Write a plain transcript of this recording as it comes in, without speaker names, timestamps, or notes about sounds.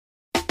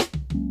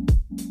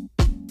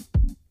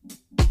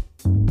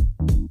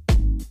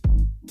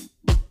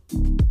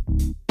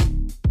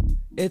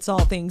It's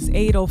All Things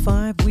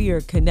 805. We are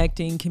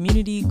connecting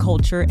community,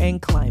 culture, and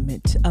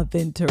climate of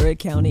Ventura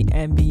County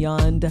and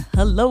beyond.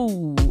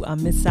 Hello,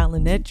 I'm Miss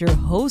Alanette, your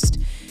host,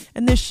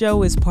 and this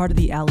show is part of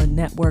the Allen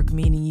Network,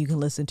 meaning you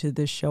can listen to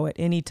this show at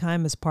any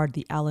time as part of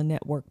the Allen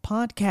Network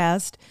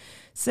podcast.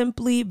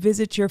 Simply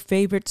visit your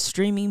favorite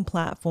streaming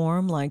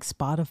platform like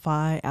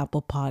Spotify,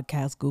 Apple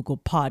Podcasts, Google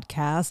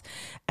Podcasts,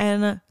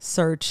 and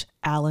search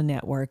Allen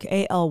Network,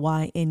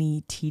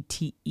 ALYNETTE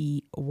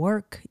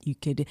work. You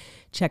could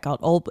check out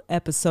old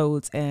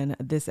episodes and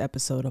this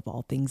episode of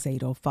All Things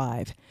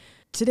 805.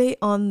 Today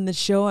on the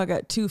show, I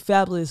got two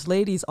fabulous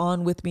ladies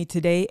on with me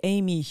today.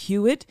 Amy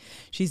Hewitt,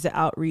 she's the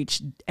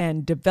Outreach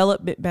and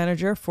Development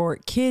Manager for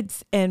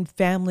Kids and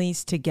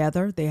Families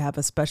Together. They have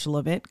a special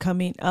event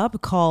coming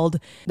up called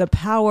the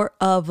Power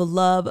of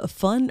Love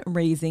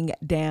Fundraising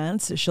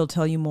Dance. She'll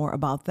tell you more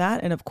about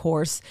that. And of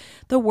course,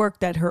 the work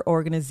that her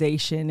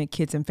organization,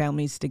 Kids and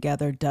Families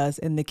Together, does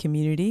in the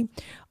community.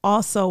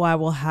 Also, I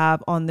will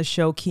have on the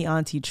show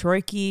Keonti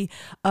Troike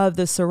of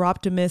the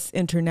Seroptimus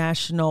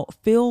International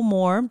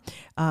Fillmore.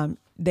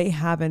 They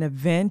have an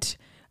event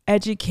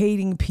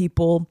educating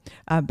people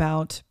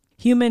about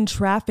human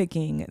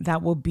trafficking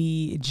that will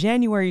be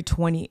January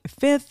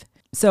 25th.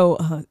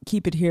 So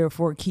keep it here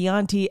for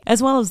Keonti,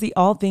 as well as the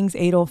All Things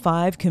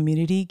 805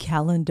 community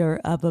calendar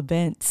of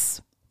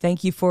events.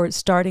 Thank you for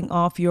starting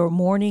off your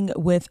morning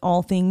with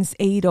All Things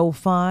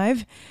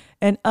 805.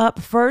 And up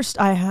first,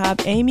 I have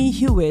Amy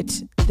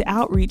Hewitt, the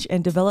Outreach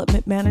and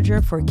Development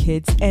Manager for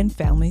Kids and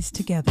Families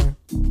Together.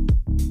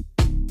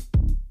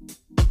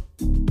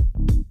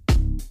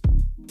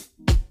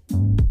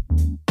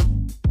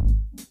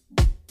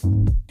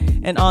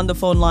 And on the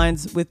phone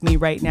lines with me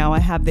right now, I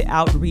have the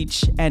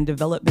Outreach and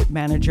Development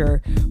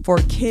Manager for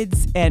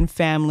Kids and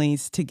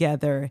Families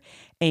Together,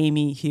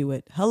 Amy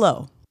Hewitt.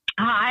 Hello.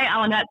 Hi,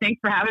 Alanette. Thanks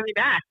for having me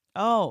back.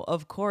 Oh,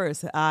 of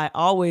course. I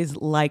always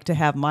like to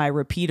have my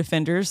repeat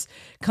offenders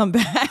come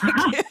back.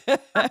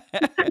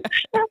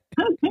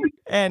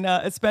 And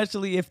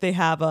especially if they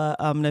have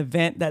an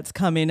event that's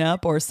coming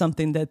up or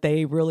something that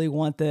they really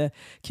want the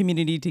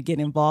community to get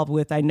involved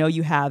with. I know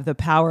you have the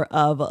Power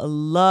of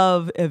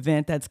Love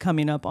event that's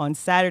coming up on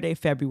Saturday,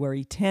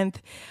 February 10th.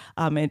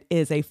 It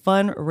is a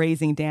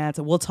fundraising dance.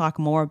 We'll talk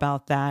more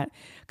about that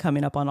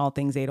coming up on All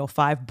Things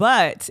 805.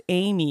 But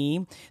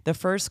Amy, the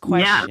first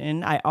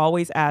question I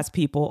always ask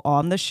people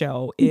on the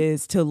show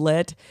is to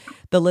let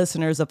the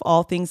listeners of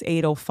All Things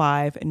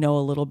 805 know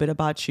a little bit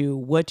about you.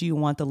 What do you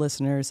want the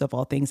listeners of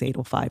All Things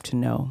 805 to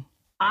know?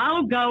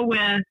 I'll go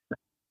with,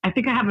 I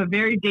think I have a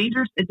very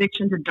dangerous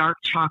addiction to dark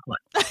chocolate.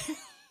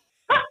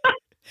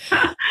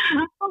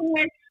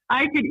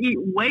 I could eat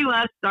way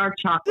less dark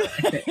chocolate,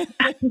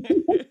 I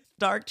think.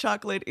 Dark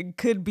chocolate, it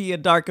could be a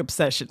dark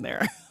obsession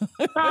there.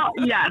 Oh,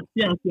 yes.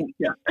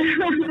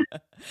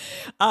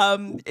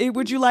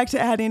 Would you like to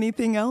add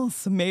anything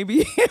else,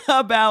 maybe,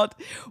 about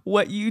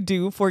what you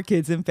do for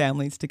Kids and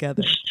Families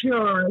Together?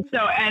 Sure. So,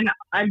 and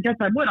I guess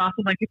I would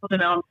also like people to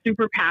know I'm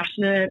super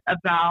passionate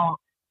about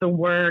the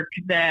work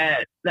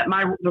the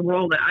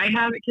role that I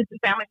have at Kids and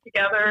Families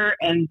Together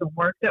and the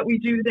work that we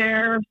do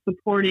there,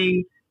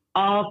 supporting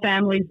all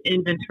families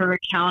in Ventura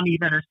County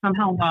that are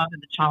somehow involved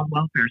in the child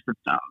welfare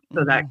system.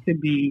 So that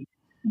could be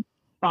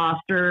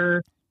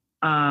foster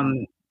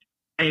and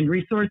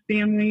resource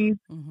families,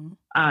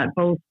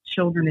 both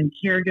children and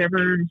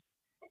caregivers,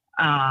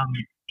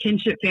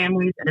 kinship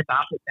families, and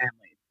adopted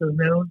families. So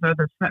those are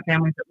the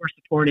families that we're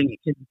supporting at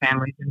Kids and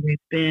Families. And we've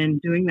been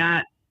doing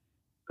that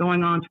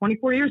going on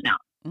 24 years now.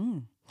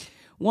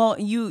 Well,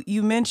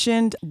 you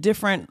mentioned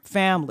different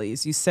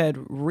families. You said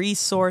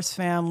resource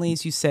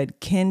families, you said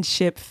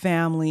kinship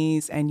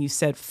families, and you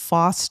said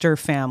foster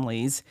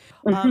families.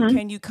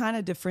 Can you kind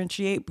of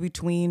differentiate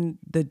between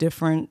the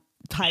different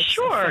types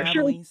of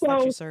families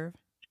that you serve?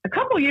 A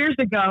couple years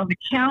ago, the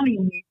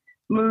county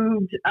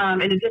moved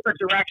in a different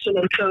direction.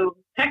 And so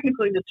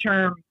technically the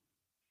term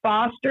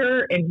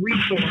foster and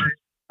resource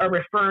are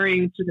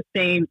referring to the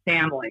same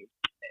family.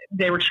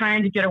 They were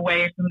trying to get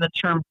away from the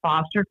term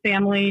foster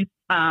families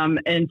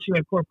and to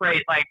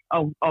incorporate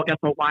a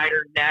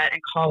wider net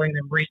and calling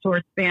them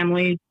resource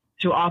families,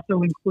 to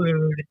also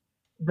include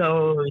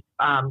those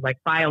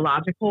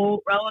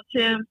biological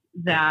relatives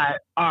that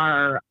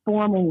are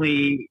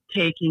formally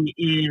taking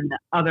in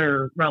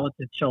other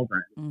relative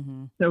children.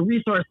 So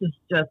resource is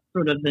just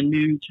sort of the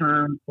new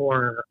term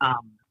for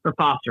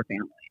foster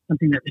families,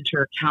 something that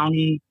Ventura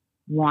County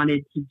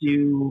wanted to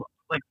do.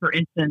 Like, for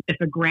instance, if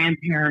a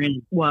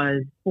grandparent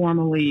was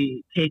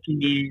formally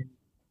taking in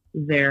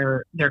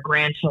their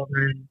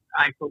grandchildren,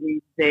 I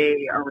believe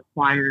they are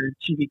required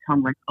to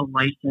become like a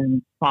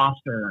licensed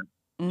foster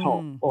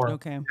home or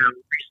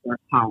resource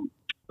home.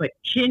 But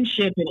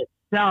kinship in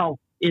itself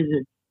is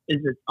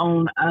its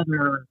own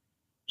other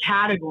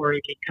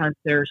category, because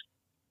there's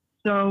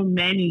so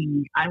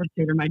many. I would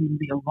say there might even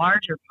be a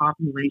larger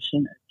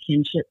population of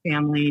kinship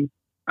families,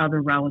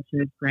 other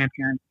relatives,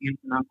 grandparents,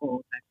 aunts and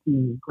uncles. I've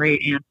seen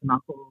great aunts and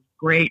uncles,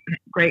 great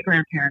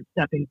grandparents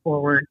stepping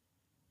forward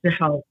to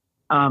help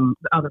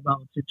the other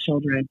relative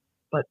children.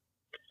 But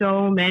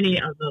so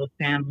many of those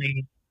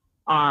families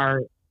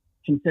are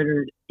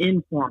considered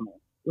informal,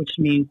 which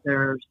means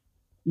there's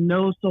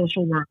no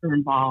social worker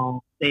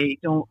involved. They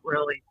don't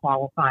really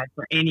qualify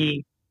for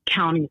any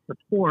county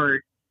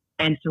support.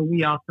 And so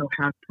we also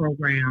have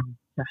programs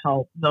to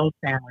help those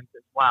families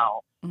as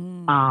well.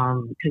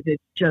 Because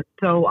it's just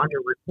so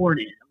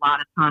underreported. A lot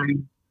of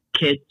times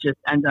kids just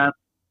end up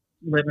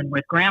living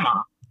with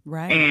grandma.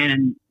 Right.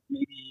 And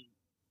maybe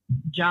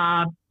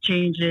job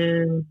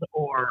changes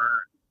or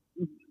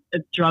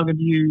drug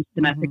abuse,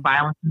 domestic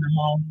violence in the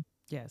home.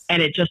 Yes.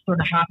 And it just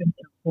sort of happens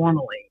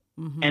informally.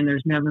 And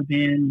there's never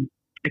been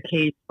a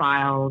case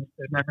filed.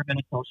 There's never been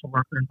a social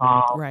worker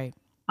involved. Right.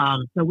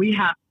 So we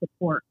have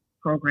support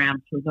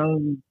programs for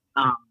those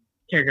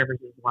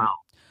caregivers as well.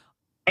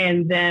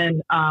 And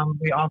then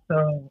we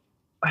also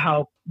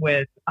help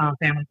with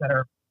families that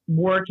are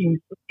working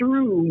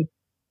through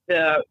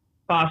the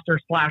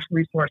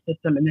foster/resource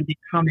system and then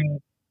becoming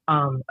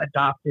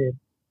adopted,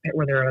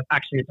 where they're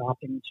actually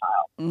adopting a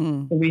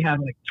child. So we have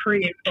like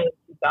pre and post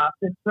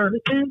adopted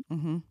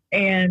services.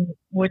 And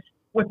what's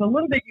a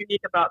little bit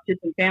unique about Kids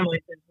and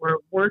Families is we're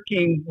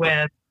working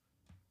with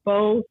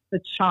both the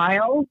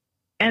child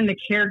and the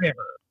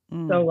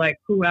caregiver. So like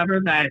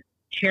whoever that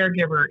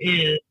caregiver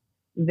is,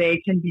 they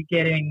can be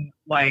getting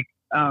like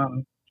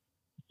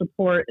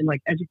support and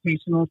like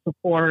educational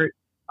support.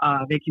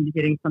 They can be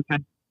getting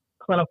sometimes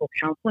clinical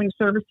counseling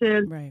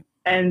services. Right.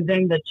 And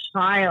then the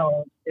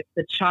child, if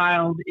the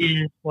child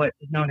is what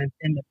is known as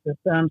in the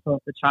system, so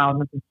if the child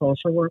has a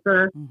social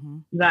worker,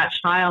 that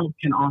child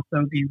can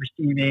also be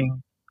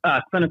receiving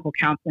clinical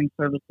counseling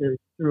services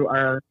through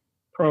our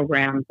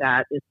program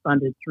that is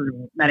funded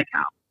through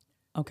Medi-Cal.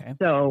 Okay.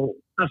 So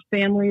a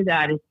family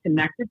that is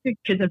connected to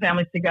Kids and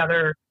Families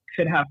Together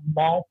could have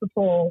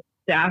multiple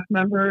staff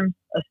members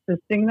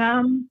assisting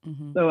them.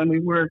 So, and we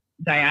work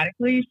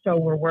dyadically. So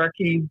we're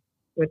working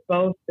with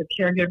both the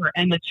caregiver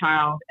and the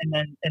child, and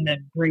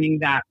then bringing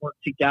that work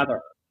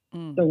together.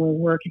 So we're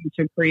working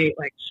to create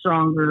like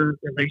stronger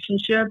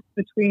relationships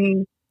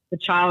between the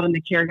child and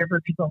the caregiver,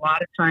 because a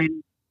lot of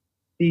times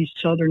these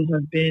children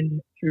have been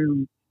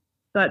through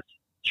such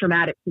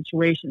traumatic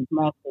situations,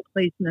 multiple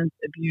placements,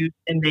 abuse,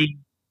 and they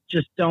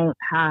just don't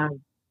have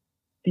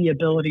the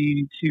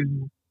ability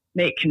to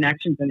make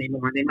connections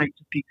anymore. They might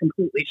just be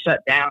completely shut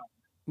down.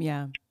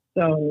 Yeah.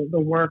 So the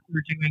work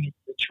we're doing is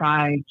to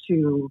try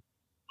to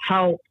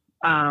help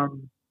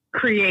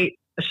create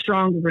a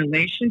stronger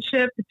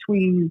relationship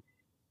between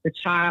the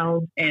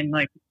child and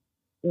like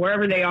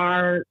wherever they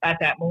are at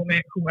that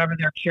moment, whoever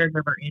their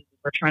caregiver is.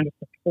 We're trying to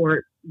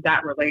support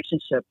that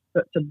relationship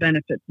to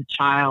benefit the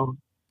child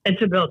and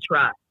to build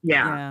trust.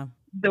 Yeah.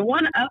 The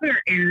one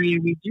other area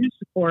we do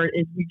support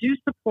is we do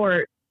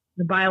support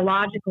the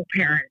biological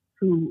parent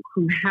who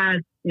has,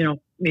 you know,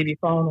 maybe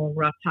fallen on a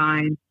rough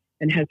time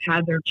and has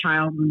had their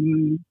child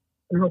removed,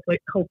 and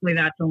hopefully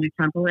that's only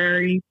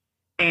temporary.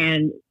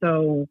 And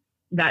so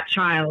that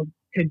child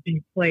could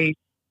be placed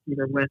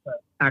either with an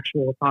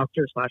actual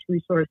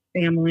foster/resource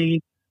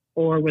family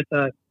or with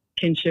a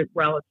kinship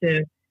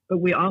relative. But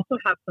we also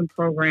have some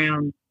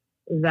programs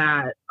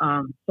that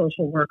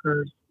social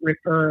workers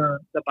refer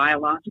the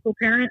biological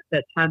parent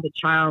that's had the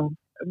child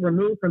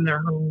removed from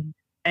their home,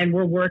 and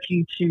we're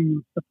working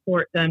to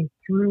support them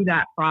through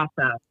that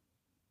process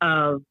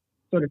of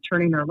sort of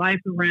turning their life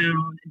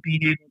around and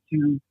being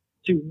able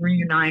to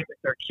reunite with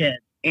their kids.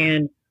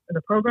 And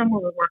the program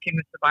where we're working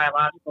with the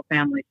biological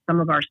family, some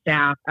of our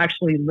staff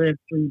actually lived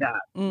through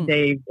that.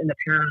 They've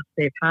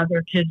had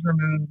their kids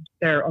removed.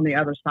 They're on the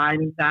other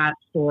side of that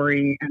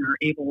story and are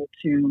able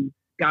to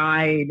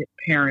guide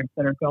parents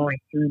that are going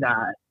through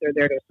that. They're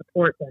there to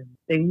support them.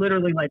 They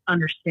literally like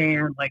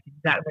understand like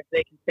exactly,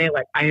 they can say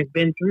like, I have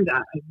been through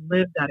that. I've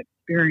lived that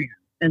experience.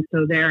 And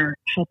so they're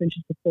helping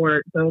to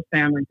support those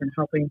families and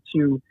helping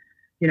to,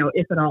 you know,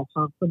 if at all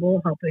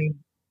possible, helping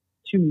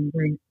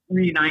to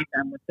reunite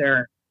them with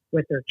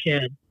their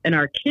kids. In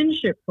our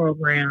kinship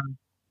program,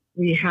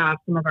 we have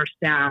some of our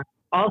staff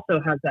also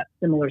has that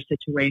similar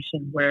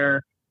situation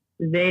where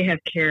they have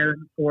cared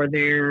for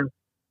their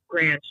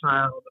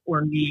grandchild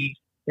or niece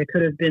that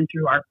could have been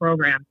through our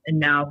program, and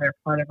now they're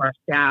part of our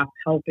staff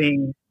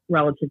helping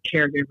relative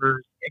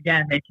caregivers.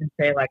 Again, they can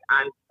say like,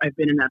 I've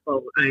been in that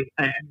boat.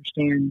 I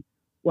understand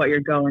what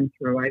you're going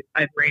through.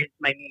 I've raised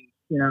my niece,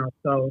 you know,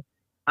 so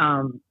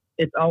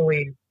it's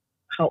always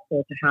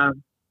helpful to have,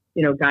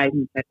 you know,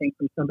 guidance, I think,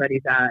 from somebody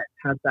that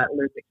has that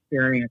lived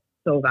experience.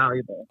 So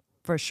valuable.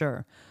 For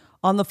sure.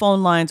 On the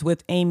phone lines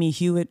with Amy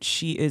Hewitt.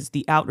 She is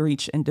the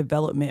Outreach and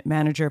Development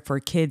Manager for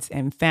Kids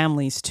and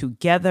Families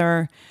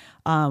Together.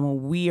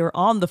 We are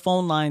on the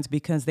phone lines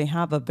because they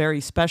have a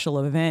very special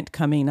event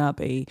coming up,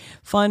 a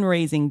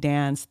fundraising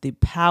dance, The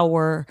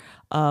Power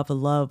of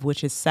Love,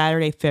 which is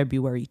Saturday,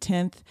 February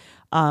 10th.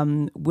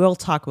 We'll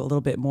talk a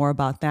little bit more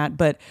about that,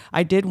 but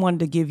I did want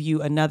to give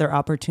you another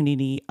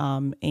opportunity,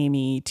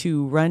 Amy,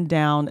 to run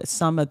down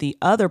some of the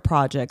other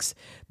projects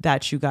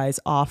that you guys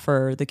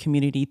offer the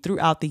community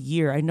throughout the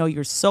year. I know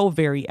you're so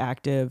very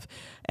active,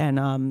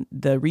 and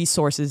the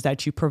resources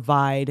that you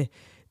provide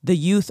the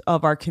youth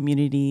of our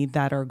community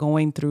that are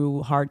going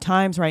through hard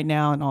times right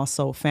now, and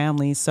also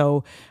families.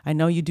 So I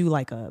know you do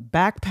like a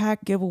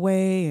backpack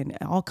giveaway and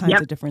all kinds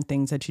Yep. of different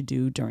things that you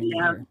do during the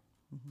year.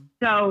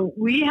 So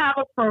we have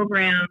a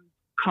program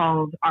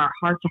called our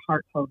Heart to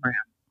Heart program.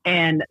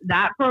 And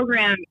that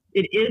program,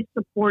 it is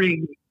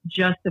supporting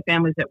just the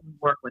families that we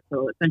work with.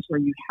 So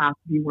essentially you have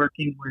to be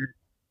working with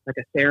like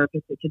a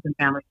therapist that Kids and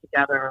Families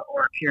Together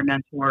or a peer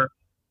mentor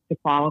to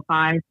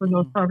qualify for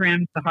those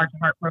programs, the Heart to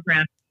Heart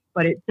program.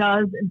 But it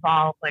does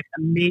involve like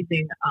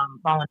amazing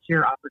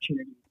volunteer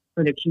opportunities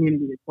for the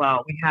community as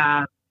well. We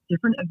have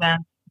different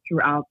events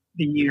throughout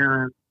the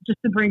year just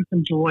to bring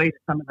some joy to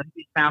some of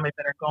these families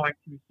that are going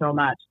through so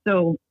much.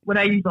 So what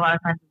I use a lot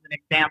of times as an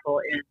example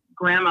is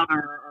grandmother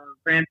or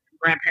grandparent,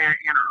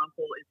 aunt or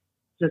uncle is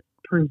just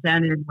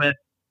presented with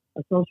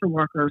a social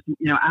worker,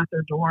 at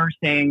their door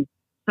saying,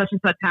 such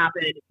and such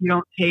happened. If you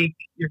don't take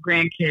your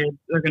grandkids,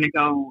 they're going to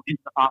go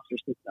into the foster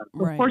system. So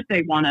Right. Of course,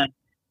 they want to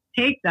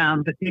take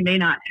them, but they may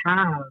not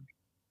have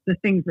the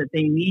things that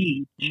they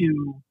need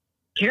to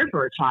care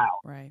for a child.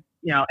 Right.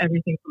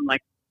 Everything from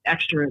like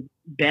extra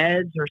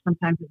beds, or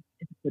sometimes if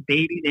it's a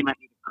baby, they might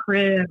need a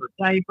crib or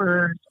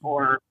diapers.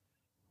 Or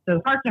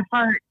so Heart to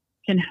Heart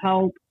can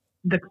help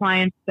the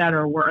clients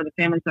or the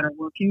families that are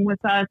working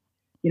with us,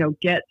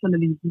 get some of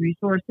these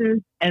resources.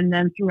 And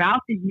then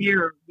throughout the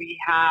year, we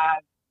have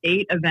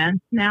 8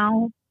 events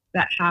now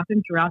that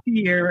happen throughout the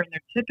year, and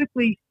they're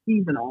typically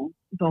seasonal.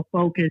 They'll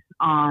focus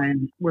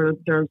on where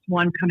there's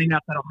one coming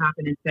up that'll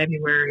happen in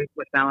February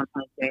with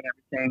Valentine's Day and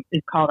everything.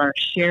 It's called our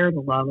Share the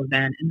Love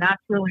event. And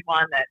that's really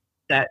one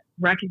that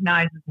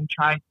recognizes and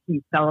tries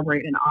to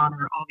celebrate and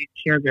honor all these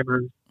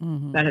caregivers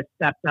that have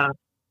stepped up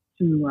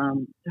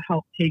to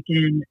help take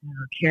in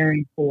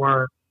caring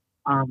for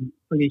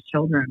these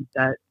children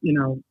that,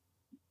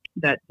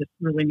 that just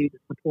really need the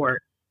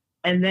support.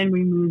 And then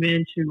we move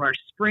into our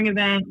spring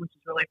event, which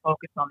is really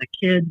focused on the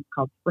kids. It's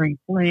called Spring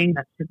Fling.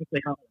 That's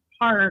typically held in the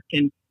park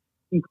and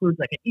includes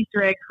like an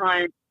Easter egg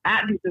hunt.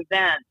 At these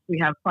events, we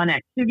have fun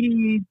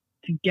activities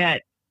to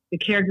get the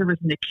caregivers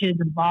and the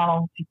kids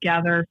involved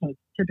together. So it's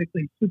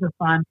typically super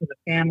fun for the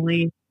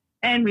family.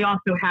 And we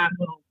also have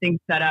little things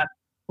set up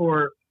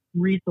for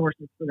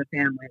resources for the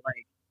family,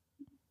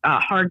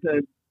 like hard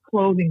goods,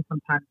 clothing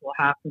sometimes we'll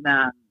have for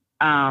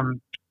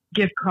them,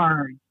 gift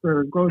cards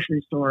for grocery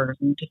stores,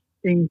 and just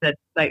things that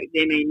like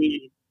they may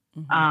need.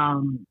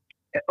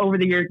 Over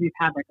the years, we've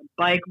had like a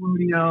bike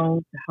rodeo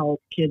to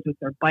help kids with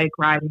their bike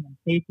riding and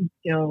safety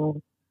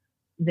skills.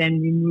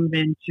 Then we move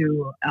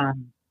into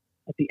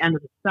at the end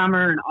of the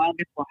summer in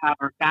August, we'll have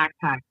our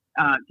backpack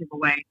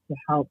giveaway to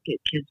help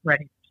get kids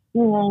ready for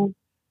school.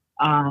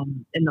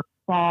 In the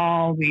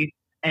fall,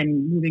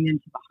 and moving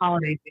into the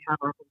holidays, we have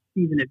our whole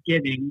season of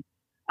giving.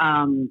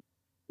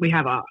 We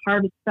have a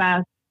harvest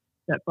fest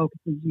that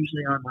focuses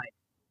usually on like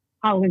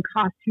Halloween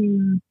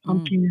costumes,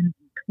 pumpkins,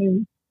 and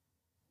coats.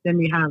 Then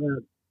we have a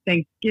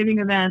Thanksgiving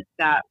event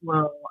that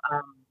will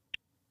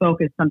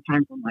focus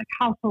sometimes on like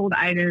household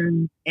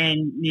items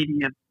and maybe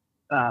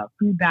a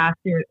food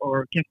basket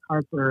or gift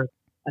card for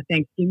a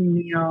Thanksgiving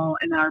meal.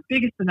 And then our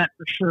biggest event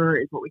for sure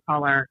is what we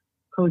call our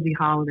Cozy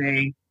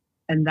Holiday.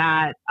 And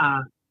that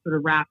sort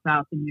of wraps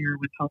out the year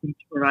with helping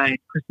to provide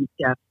Christmas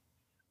gifts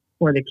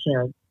for the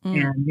kids.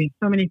 And we have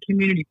so many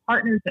community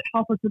partners that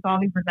help us with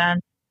all these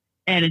events.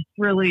 And it's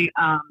really,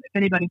 if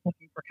anybody's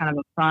looking for kind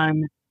of a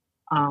fun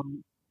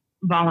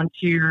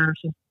volunteer,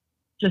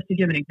 just to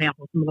give an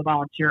example, some of the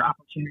volunteer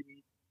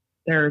opportunities,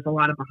 there's a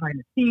lot of behind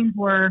the scenes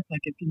work.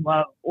 Like if you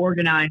love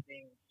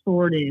organizing,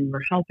 sorting,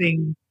 or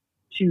helping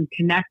to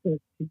connect us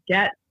to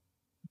get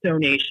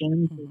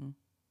donations,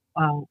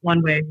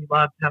 one way we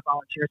love to have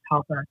volunteers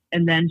help us.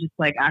 And then just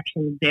like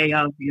actually the day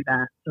of the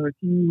event. So if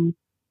you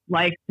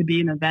like to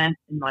be an event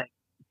and like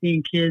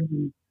seeing kids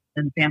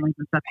and families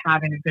and stuff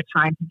having a good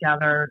time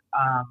together,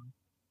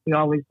 we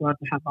always love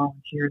to have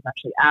volunteers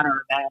actually at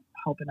our event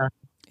helping us.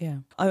 Yeah.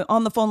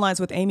 On the phone lines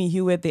with Amy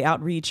Hewitt, the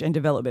Outreach and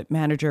Development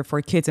Manager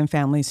for Kids and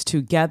Families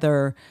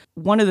Together.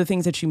 One of the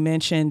things that you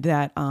mentioned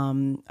that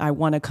I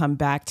want to come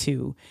back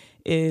to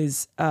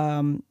is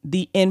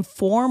the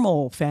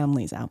informal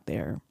families out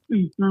there.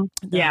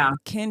 Yeah.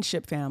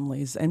 Kinship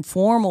families and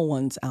formal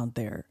ones out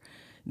there.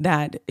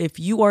 That if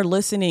you are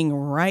listening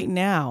right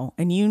now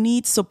and you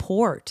need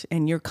support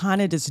and you're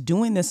kind of just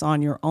doing this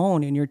on your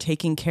own and you're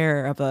taking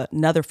care of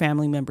another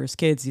family member's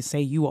kids, you say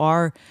you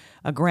are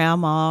a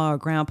grandma or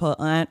grandpa,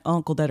 aunt,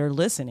 uncle that are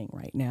listening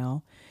right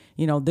now,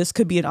 this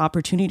could be an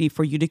opportunity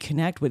for you to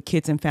connect with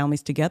Kids and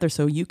Families Together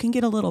so you can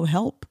get a little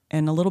help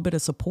and a little bit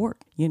of support.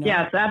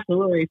 Yes,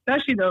 absolutely.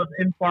 Especially those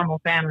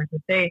informal families,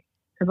 because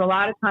a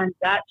lot of times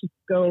that just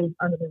goes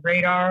under the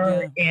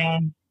radar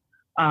and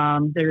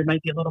there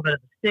might be a little bit of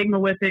a stigma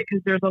with it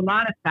because there's a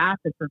lot of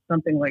facets of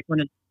something like when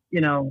it's,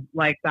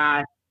 like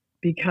that,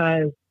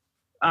 because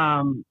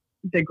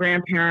the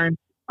grandparents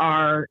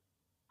are,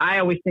 I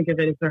always think of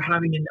it as they're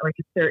having,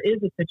 if there is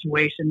a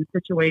situation, the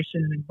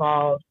situation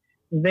involves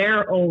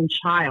their own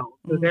child.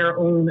 So their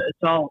own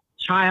adult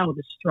child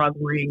is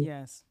struggling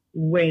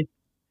with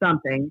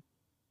something,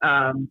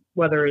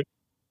 whether it's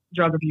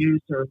drug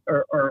abuse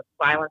or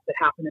violence that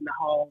happened in the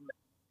home.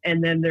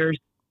 And then there's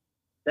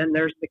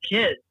the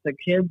kids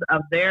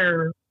of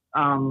their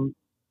own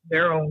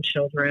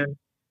children.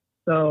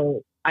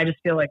 So I just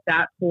feel like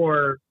that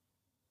for,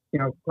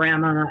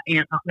 grandma,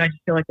 aunt, I just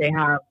feel like they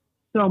have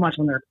so much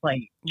on their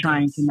plate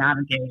trying to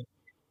navigate,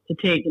 to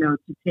take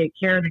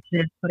care of the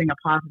kids, putting a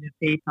positive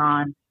face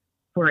on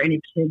for any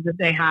kids that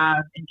they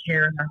have in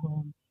care in their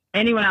home.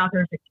 Anyone out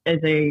there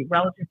is a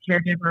relative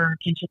caregiver,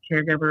 kinship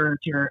caregiver, if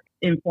you're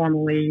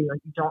informally,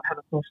 like you don't have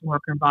a social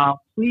worker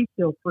involved, please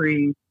feel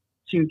free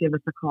to give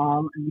us a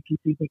call and we can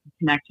see if we can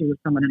connect you with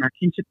someone in our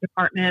kinship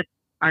department.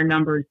 Our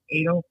number is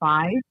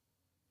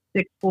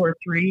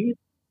 805-643-1446.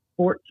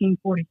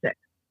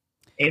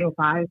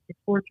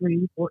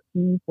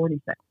 805-643-1446.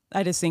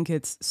 I just think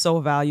it's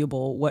so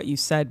valuable what you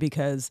said,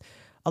 because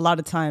a lot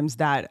of times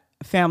that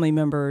family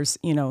members,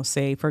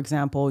 say, for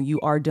example, you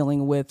are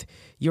dealing with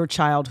your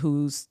child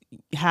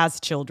has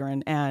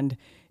children and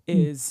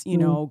is,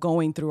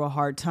 going through a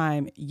hard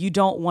time. You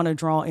don't want to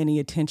draw any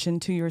attention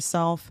to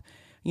yourself.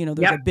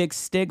 There's a big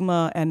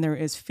stigma and there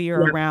is fear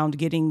around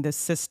getting the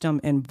system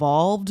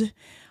involved.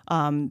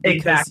 Because,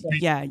 exactly.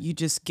 You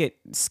just get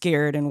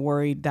scared and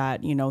worried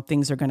that,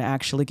 things are going to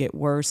actually get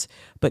worse.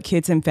 But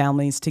kids and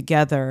families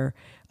together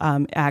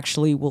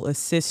actually will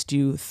assist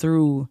you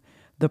through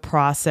the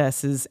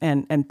processes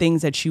and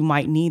things that you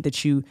might need,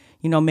 that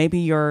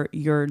maybe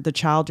the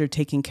child you're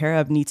taking care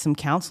of needs some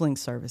counseling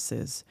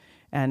services.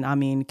 And I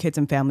mean, kids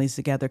and families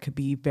together could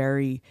be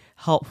very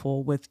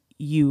helpful with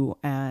you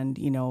and,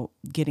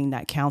 getting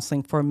that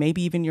counseling for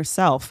maybe even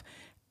yourself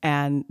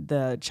and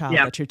the child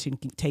that you're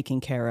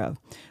taking care of.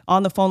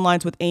 On the phone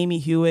lines with Amy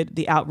Hewitt,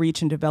 the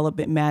Outreach and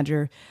Development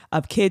Manager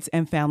of Kids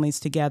and Families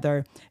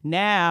Together.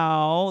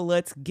 Now,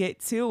 let's get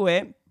to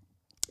it.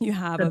 You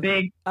have a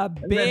big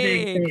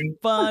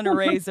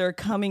fundraiser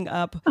coming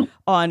up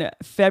on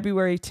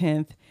February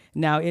 10th.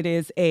 Now, it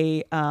is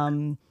a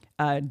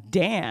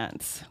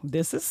dance.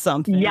 This is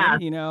something,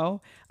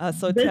 So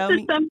this tell me.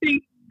 This is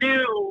something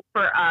new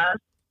for us.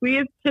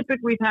 We've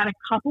had a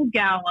couple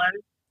galas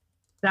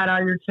that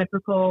are your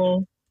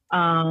typical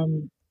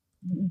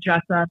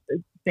dress up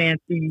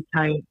fancy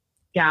type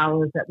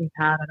galas that we've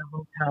had at a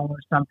hotel or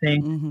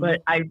something. Mm-hmm.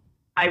 But I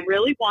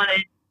really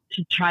wanted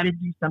to try to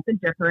do something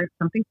different,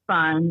 something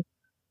fun.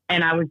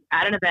 And I was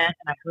at an event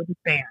and I heard this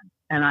band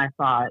and I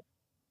thought,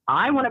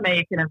 I want to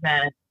make an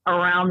event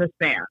around this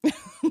band.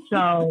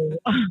 So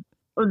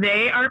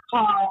they are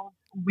called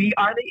We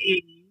Are the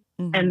 80s,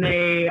 mm-hmm. and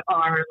they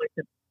are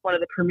like one of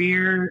the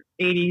premier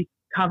 80s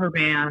cover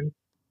bands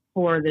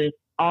for this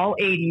all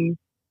 80s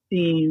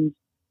themed,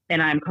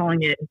 and I'm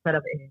calling it, instead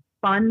of a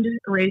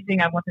fundraising,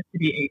 I want this to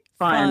be a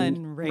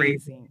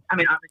fundraising. I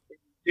mean, obviously,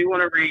 we do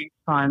want to raise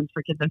funds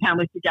for kids and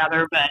families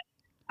together, but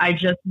I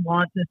just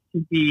want this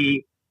to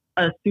be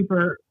a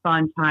super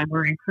fun time.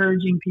 We're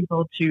encouraging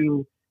people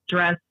to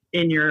dress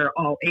in your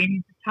all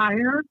 80s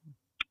attire.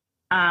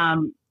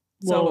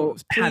 So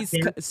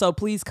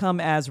please come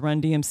as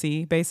Run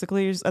DMC,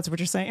 basically. That's what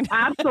you're saying?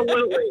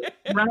 Absolutely.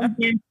 Run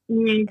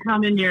DMC,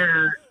 come in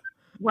your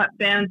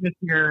sweatbands with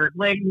your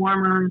leg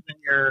warmers and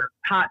your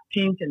hot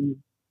pink and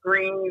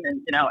green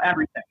and,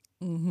 everything.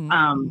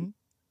 Mm-hmm.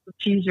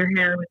 Tease your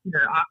hair with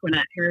your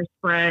Aquanet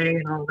hairspray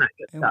and all that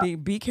good stuff.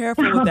 Be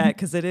careful with that,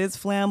 because it is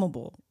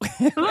flammable.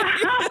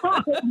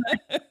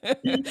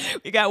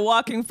 We got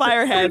walking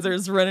fire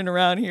hazards running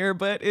around here,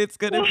 but it's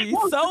going to be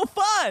so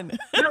fun.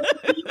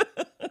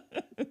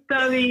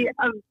 So the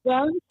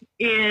event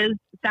is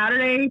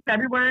Saturday,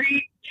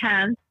 February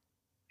 10th.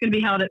 It's going to be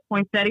held at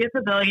Poinsettia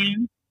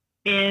Pavilion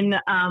in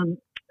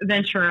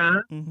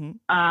Ventura.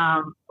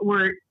 Mm-hmm.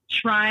 We're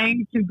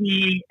trying to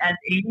be as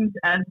 80s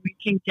as we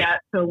can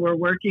get. So we're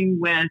working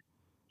with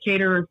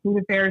Caterer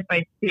Food Affairs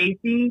by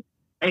Stacy.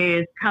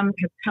 Has come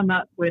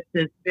up with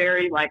this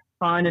very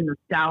fun and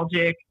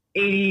nostalgic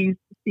 80s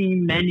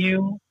themed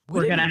menu.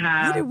 We're going to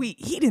have... What did we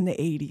eat in the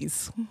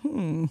 80s?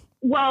 Hmm.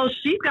 Well,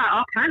 she's got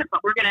all kind of fun.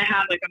 We're going to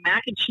have a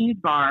mac and cheese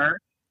bar,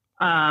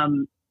 a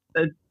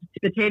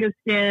potato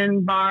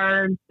skin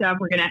bar and stuff.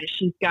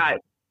 She's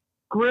got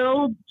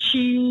grilled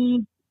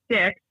cheese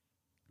sticks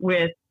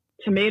with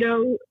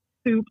tomato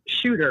soup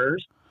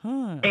shooters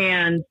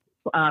and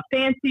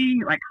fancy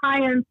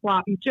high-end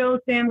Sloppy Joe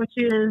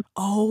sandwiches.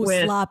 Oh,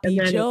 Sloppy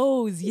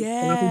Joes,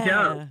 yeah. Sloppy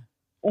Joe.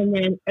 And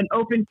then an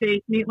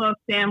open-faced meatloaf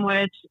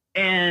sandwich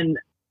and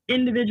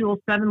individual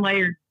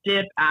 7-layer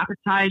dip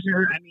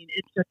appetizer. I mean,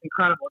 it's just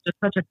incredible. Just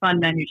such a fun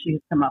menu she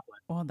has come up with.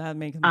 Well, that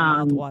makes my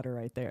mouth water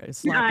right there.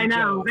 I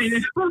know.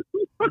 Mm-hmm,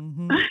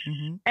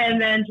 mm-hmm.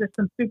 And then just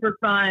some super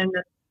fun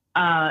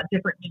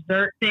different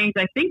dessert things.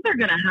 I think they're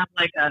going to have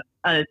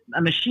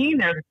a machine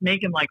there that's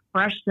making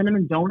fresh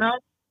cinnamon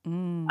donuts.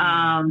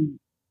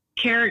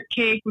 Carrot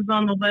cake was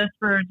on the list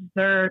for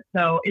dessert.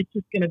 So it's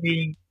just going to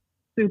be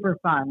super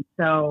fun.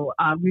 So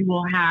we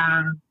will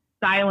have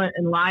silent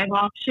and live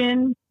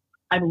auction.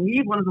 I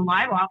believe one of the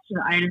live auction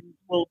items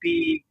will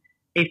be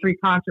a free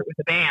concert with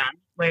the band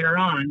later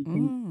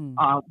on.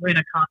 We're in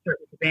a concert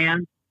with the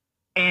band.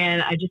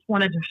 And I just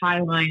wanted to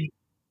highlight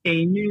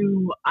a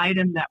new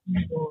item that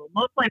we will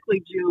most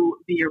likely do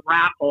via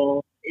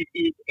raffle. It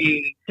is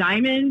a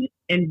diamond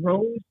and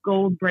rose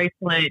gold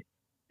bracelet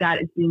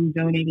that is being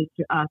donated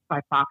to us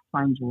by Fox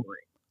Fine Jewelry.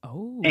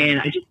 Oh. And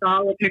I just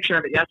saw a picture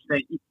of it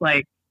yesterday.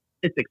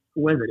 It's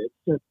exquisite. It's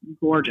just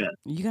gorgeous.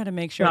 You got to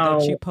make sure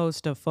that you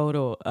post a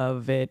photo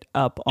of it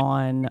up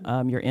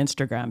on your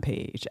Instagram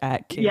page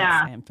at Kids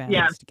and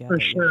Families Together. For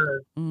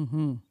sure.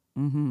 Mm-hmm.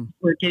 Mm-hmm.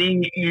 We're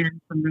getting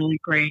in some really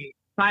great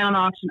silent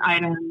auction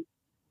items.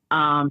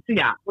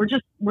 We're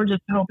just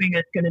hoping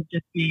it's going to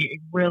just be a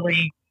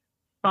really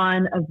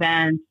fun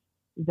event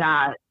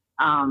that,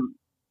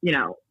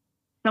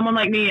 someone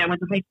like me, I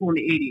went to high school in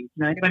the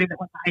 80s. Anybody that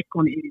went to high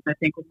school in the 80s, I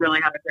think would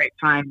really have a great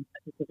time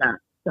at this event.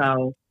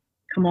 So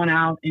come on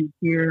out and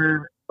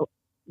hear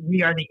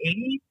We Are the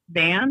 80s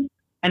band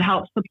and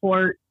help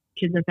support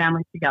Kids and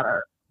Families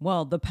Together.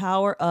 Well, the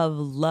Power of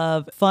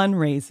Love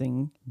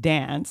fundraising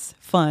dance,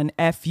 fun,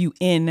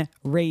 F-U-N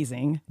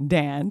raising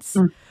dance,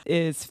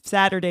 is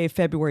Saturday,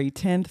 February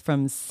 10th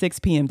from 6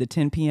 p.m. to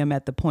 10 p.m.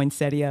 at the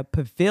Poinsettia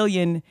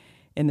Pavilion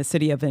in the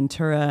city of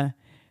Ventura.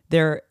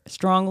 They're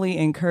strongly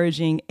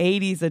encouraging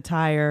 80s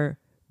attire,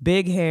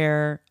 big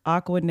hair,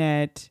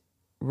 Aquanet,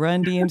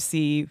 Run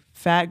DMC,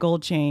 fat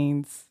gold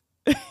chains.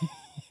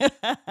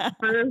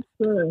 For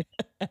sure.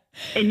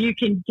 And you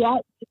can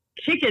get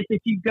tickets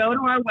if you go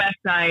to our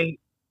website,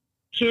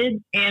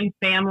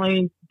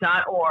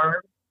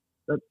 kidsandfamilies.org.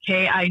 So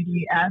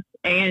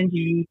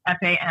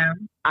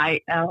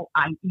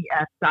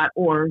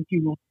kidsandfamilies.org.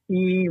 You will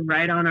see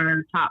right on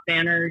our top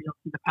banner, you'll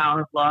see the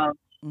Power of Love.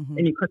 Mm-hmm.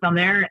 And you click on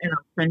there and it'll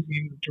send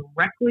you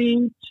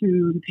directly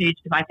to the page.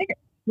 I think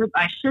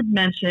I should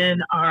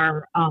mention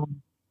our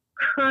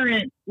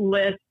current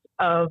list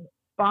of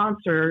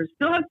sponsors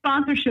still have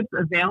sponsorships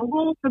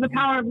available for the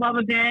Power of Love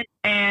event.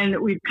 And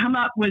we've come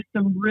up with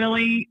some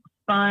really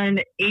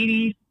fun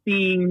 80s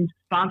themed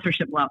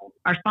sponsorship levels.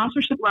 Our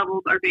sponsorship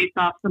levels are based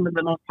off some of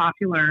the most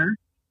popular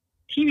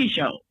TV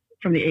shows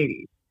from the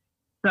 80s.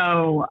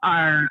 So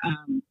our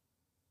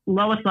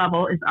lowest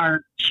level is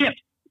our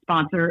Chips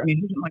sponsor. I mean,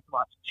 who didn't like to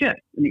watch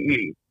Chips in the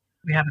 80s?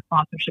 We have a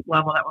sponsorship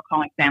level that we're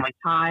calling Family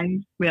Ties.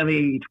 We have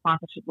a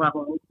sponsorship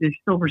level, the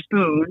Silver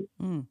Spoon,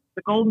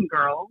 the Golden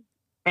Girls,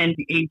 and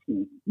the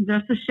A-Team.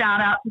 Just a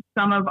shout out to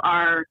some of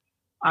our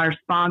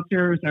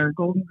sponsors, our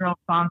Golden Girl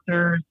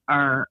sponsors,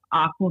 our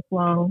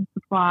Aquaflow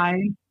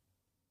Supply.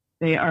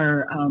 They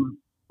are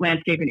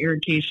landscape and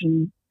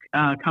irrigation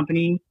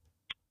company.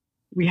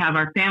 We have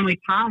our Family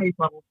Ties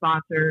level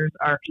sponsors,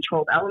 our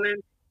Controlled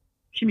Elements,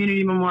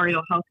 Community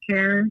Memorial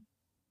Healthcare,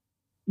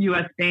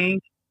 U.S.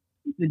 Bank,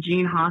 the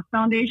Gene Haas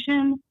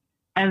Foundation,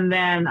 and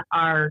then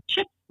our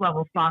Chips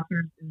level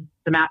sponsors is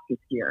Damascus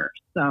Gear.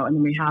 So, and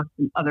then we have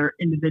some other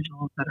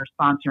individuals that are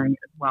sponsoring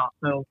as well.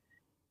 So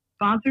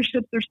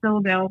sponsorships are still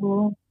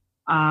available.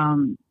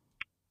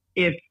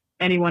 If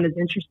anyone is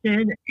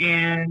interested,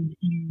 and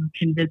you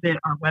can visit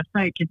our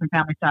website,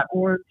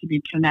 kidsandfamilies.org, to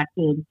be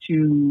connected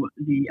to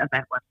the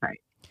event website.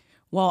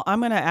 Well, I'm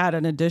going to add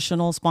an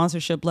additional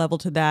sponsorship level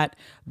to that.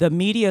 The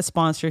media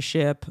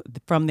sponsorship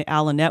from the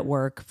Allen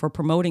Network for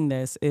promoting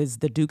this is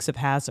the Dukes of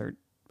Hazzard.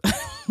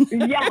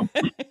 Yes.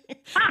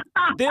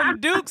 Them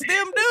Dukes.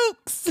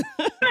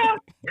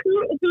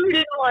 Who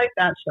didn't like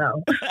that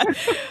show?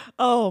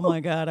 Oh my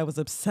God, I was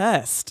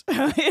obsessed.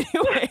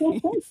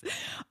 Anyways,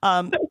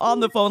 on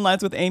the phone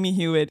lines with Amy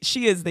Hewitt.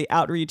 She is the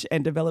Outreach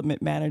and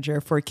Development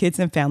Manager for Kids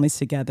and Families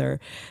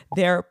Together.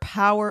 Their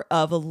Power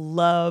of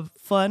Love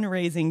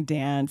fundraising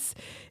dance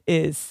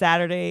is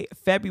Saturday,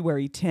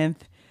 February 10th.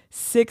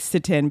 6 to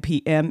 10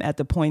 p.m. at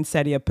the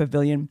Poinsettia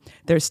Pavilion.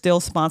 There's still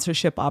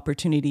sponsorship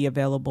opportunity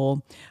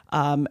available.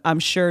 I'm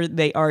sure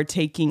they are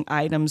taking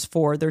items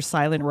for their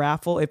silent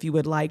raffle if you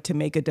would like to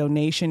make a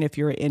donation, if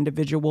you're an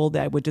individual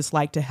that would just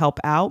like to help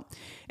out.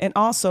 And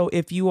also,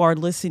 if you are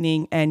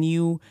listening and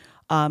you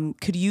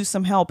could use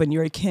some help and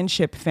you're a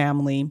kinship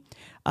family,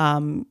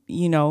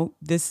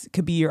 this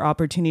could be your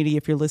opportunity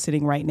if you're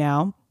listening right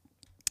now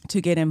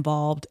to get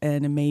involved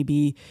and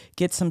maybe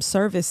get some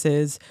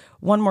services.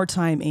 One more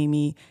time,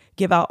 Amy,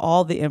 give out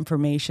all the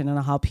information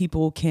on how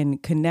people can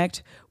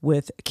connect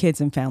with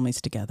Kids and Families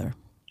Together.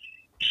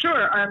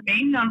 Sure. Our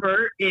main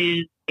number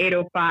is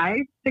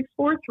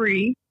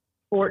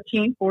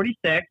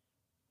 805-643-1446.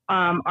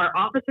 Our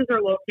offices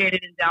are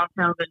located in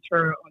downtown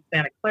Ventura on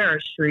Santa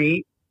Clara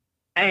Street.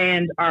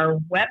 And our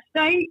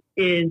website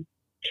is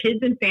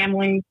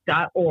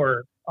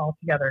kidsandfamilies.org,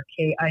 altogether,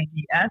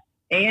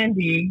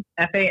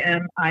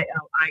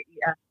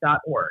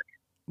 kidsandfamilies.org.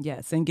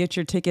 Yes, and get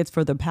your tickets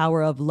for the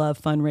Power of Love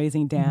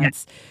fundraising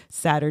dance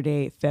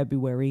Saturday,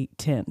 February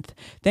 10th.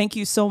 Thank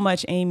you so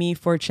much, Amy,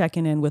 for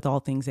checking in with All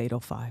Things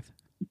 805.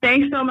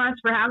 Thanks so much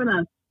for having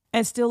us.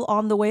 And still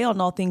on the way on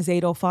All Things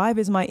 805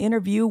 is my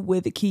interview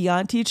with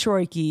Keonti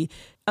Troike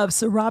of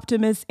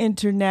Seroptimus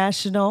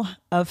International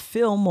of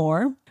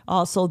Fillmore.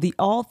 Also, the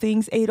All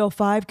Things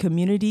 805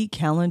 community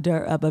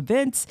calendar of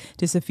events.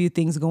 Just a few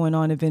things going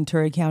on in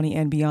Ventura County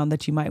and beyond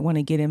that you might want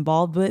to get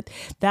involved with.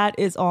 That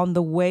is on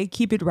the way.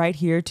 Keep it right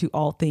here to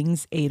All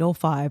Things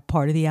 805,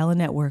 part of the Allen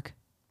Network.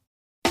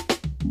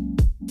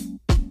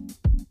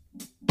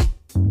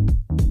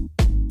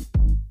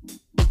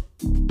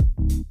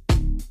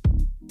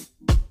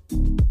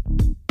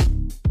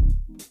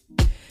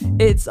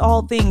 It's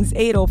All Things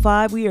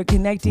 805. We are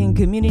connecting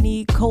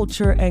community,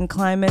 culture, and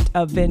climate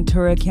of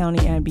Ventura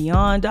County and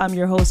beyond. I'm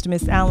your host,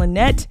 Miss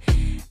Allenette,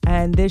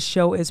 and this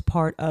show is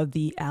part of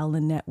the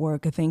Allen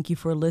Network. Thank you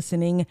for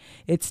listening.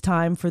 It's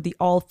time for the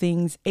All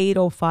Things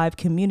 805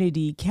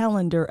 community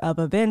calendar of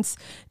events.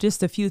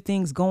 Just a few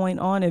things going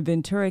on in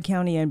Ventura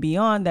County and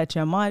beyond that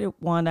you might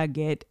want to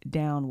get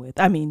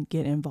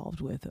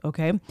involved with,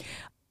 okay?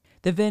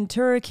 The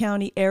Ventura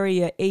County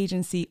Area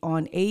Agency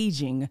on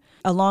Aging,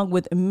 along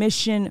with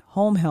Mission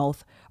Home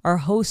Health, are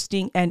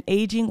hosting an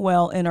Aging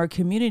Well in Our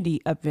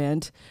Community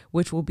event,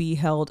 which will be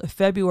held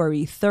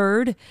February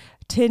 3rd,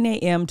 10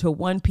 a.m. to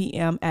 1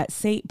 p.m. at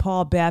St.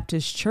 Paul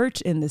Baptist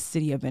Church in the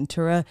city of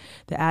Ventura.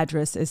 The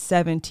address is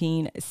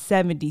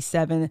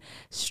 1777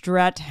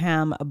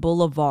 Stratham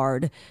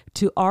Boulevard.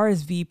 To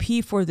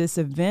RSVP for this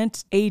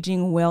event,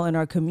 Aging Well in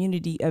Our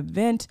Community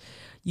event,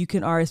 you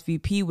can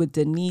RSVP with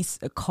Denise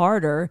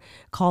Carter.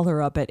 Call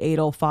her up at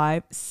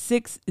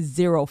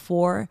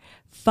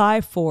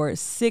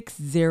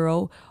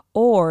 805-604-5460,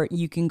 or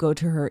you can go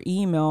to her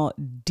email,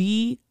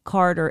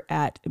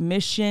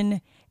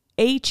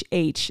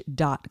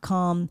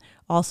 dcarter@missionhh.com.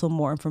 Also,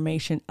 more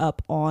information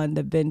up on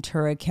the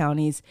Ventura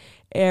County's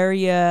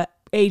Area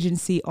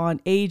Agency on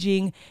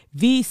Aging,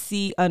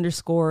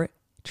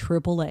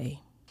 VC_AAA.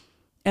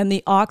 And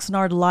the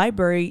Oxnard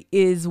Library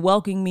is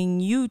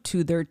welcoming you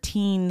to their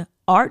Teen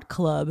Art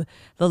Club.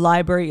 The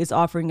library is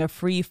offering a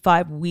free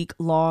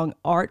 5-week-long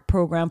art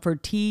program for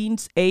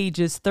teens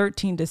ages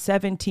 13 to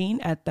 17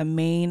 at the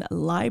main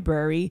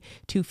library,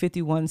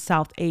 251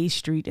 South A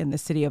Street in the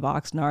city of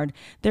Oxnard.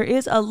 There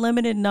is a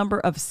limited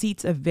number of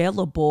seats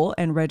available,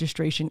 and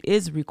registration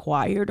is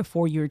required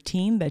for your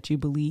teen that you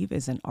believe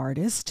is an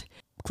artist.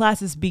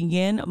 Classes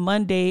begin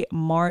Monday,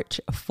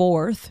 March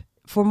 4th.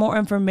 For more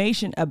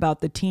information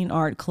about the Teen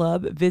Art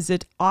Club,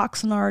 visit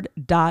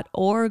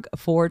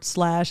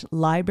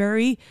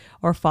oxnard.org/library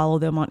or follow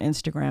them on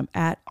Instagram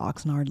at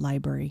Oxnard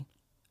Library.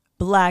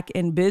 Black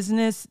in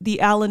Business,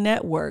 the Allen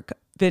Network,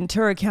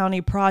 Ventura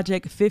County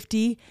Project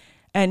 50,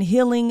 and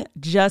Healing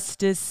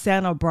Justice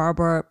Santa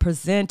Barbara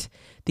present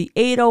the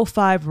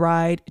 805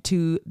 ride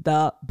to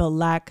the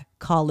Black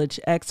College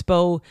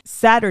Expo,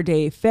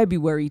 Saturday,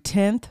 February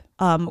 10th.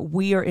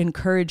 We are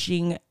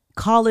encouraging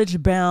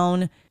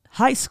college-bound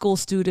high school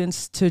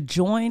students to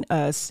join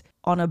us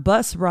on a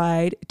bus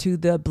ride to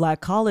the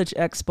Black College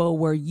Expo,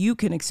 where you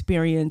can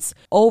experience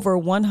over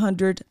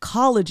 100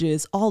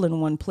 colleges all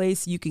in one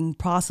place. You can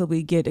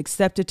possibly get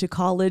accepted to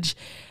college,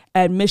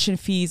 admission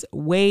fees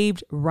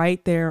waived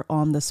right there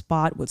on the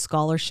spot, with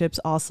scholarships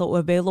also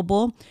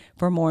available.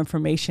 For more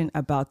information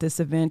about this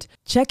event,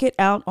 check it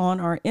out on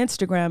our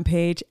Instagram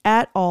page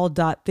at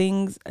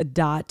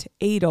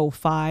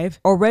all.things.805,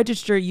 or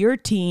register your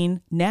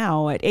teen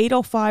now at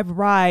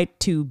 805ride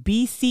to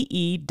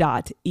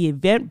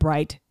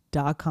bce.eventbrite.com.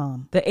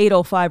 The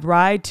 805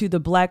 ride to the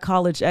Black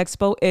College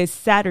Expo is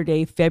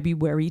Saturday,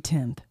 February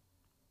 10th.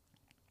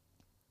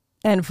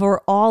 And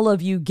for all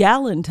of you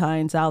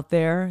Galentines out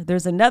there,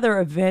 there's another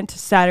event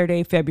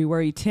Saturday,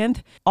 February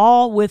 10th.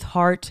 All with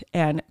Heart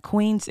and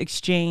Queens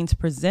Exchange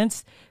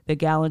presents the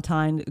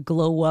Galentine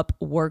Glow Up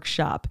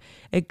Workshop,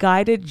 a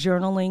guided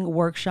journaling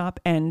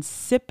workshop and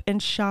sip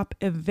and shop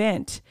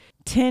event.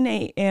 10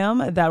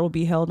 a.m. That will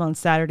be held on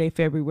Saturday,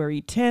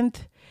 February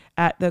 10th.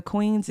 At the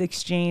Queens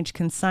Exchange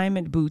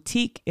Consignment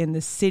Boutique in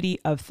the city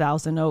of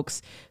Thousand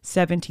Oaks,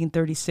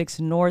 1736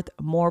 North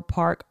Moore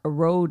Park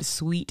Road,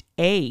 Suite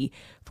A.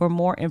 For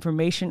more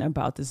information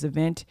about this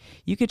event,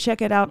 you can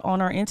check it out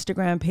on our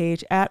Instagram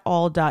page at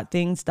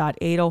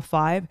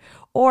all.things.805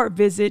 or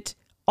visit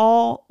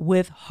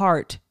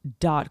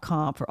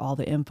allwithheart.com for all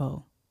the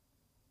info.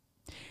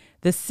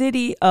 The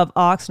city of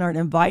Oxnard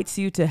invites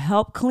you to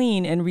help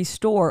clean and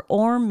restore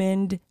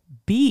Ormond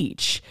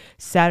Beach,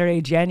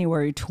 Saturday,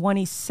 January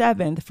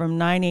 27th from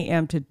 9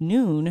 a.m. to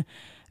noon.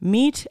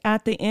 Meet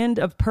at the end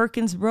of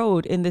Perkins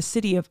Road in the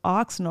city of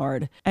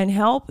Oxnard and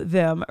help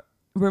them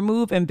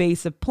remove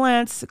invasive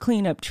plants,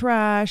 clean up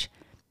trash,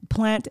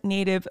 plant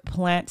native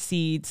plant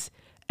seeds,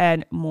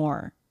 and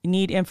more.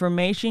 Need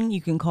information?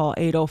 You can call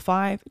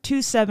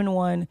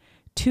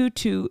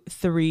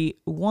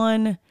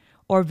 805-271-2231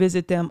 or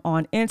visit them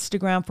on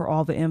Instagram for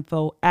all the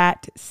info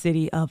at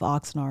City of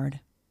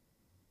Oxnard.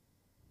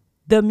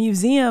 The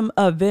Museum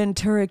of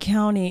Ventura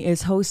County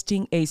is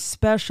hosting a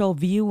special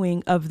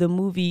viewing of the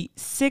movie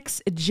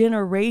 6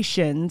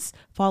 Generations,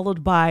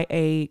 followed by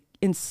a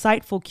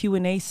insightful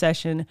Q&A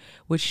session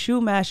with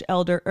Shumash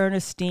Elder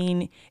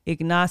Ernestine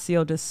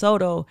Ignacio de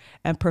Soto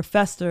and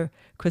Professor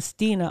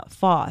Christina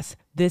Foss.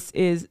 This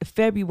is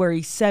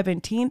February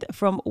 17th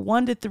from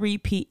 1 to 3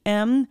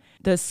 p.m.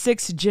 The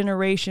 6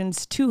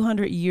 Generations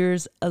 200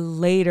 Years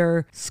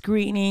Later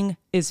screening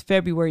is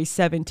February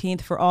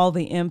 17th. For all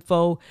the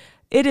info,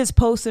 It is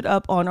posted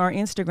up on our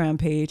Instagram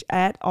page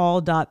at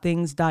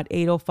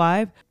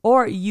all.things.805,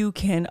 or you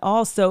can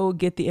also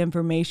get the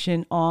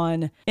information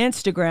on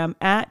Instagram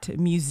at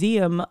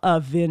Museum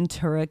of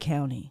Ventura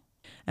County.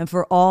 And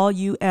for all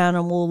you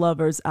animal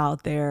lovers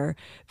out there,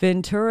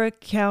 Ventura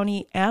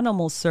County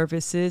Animal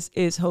Services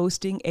is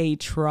hosting a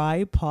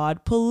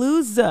Tripod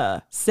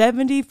Palooza.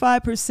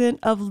 75%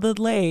 of the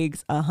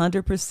legs,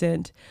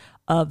 100%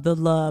 of the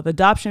love.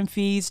 Adoption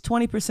fees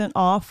 20%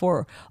 off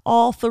for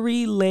all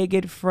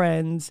three-legged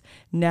friends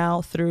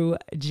now through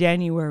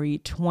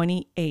January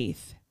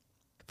 28th.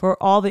 For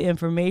all the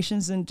information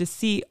and to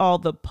see all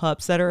the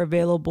pups that are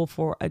available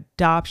for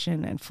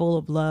adoption and full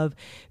of love,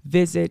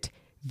 visit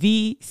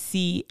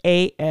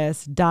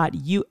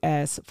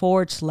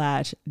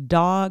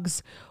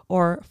vcas.us/dogs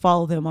or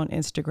follow them on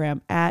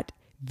Instagram at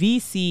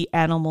VC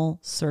Animal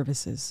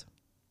Services.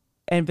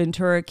 And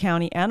Ventura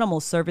County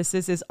Animal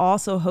Services is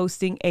also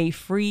hosting a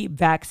free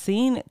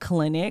vaccine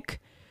clinic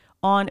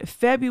on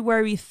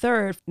February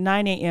 3rd,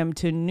 9 a.m.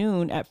 to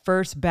noon at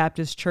First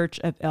Baptist Church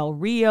of El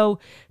Rio,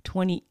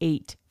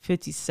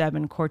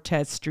 2857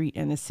 Cortez Street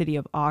in the city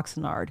of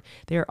Oxnard.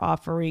 They're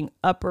offering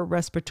upper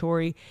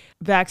respiratory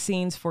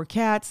vaccines for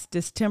cats,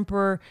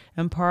 distemper,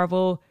 and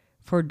parvo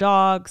for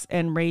dogs,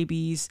 and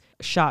rabies.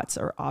 Shots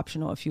are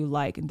optional if you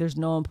like. There's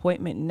no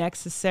appointment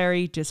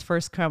necessary, just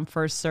first come,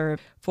 first serve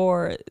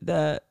for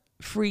the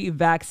free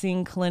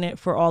vaccine clinic.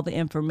 For all the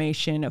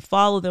information,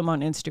 follow them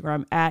on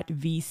Instagram at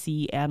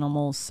VC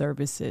Animal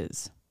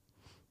Services.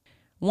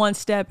 One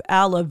Step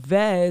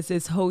Alavez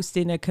is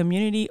hosting a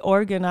community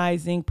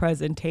organizing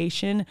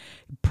presentation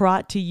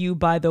brought to you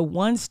by the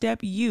One Step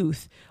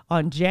Youth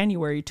on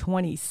January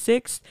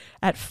 26th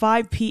at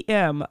 5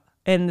 p.m.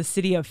 in the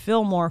city of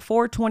Fillmore,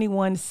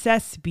 421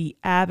 Sespe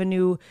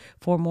Avenue.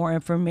 For more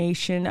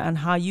information on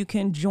how you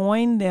can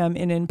join them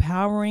in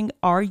empowering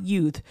our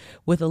youth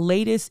with the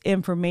latest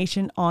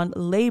information on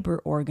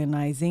labor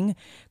organizing,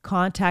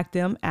 contact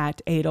them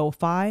at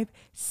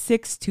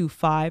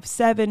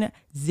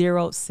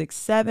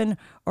 805-625-7067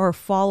 or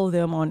follow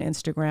them on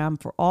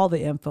Instagram for all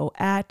the info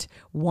at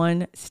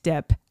One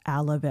Step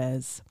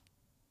Alavez.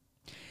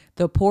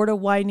 The Port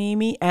of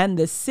Hueneme and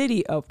the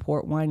City of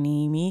Port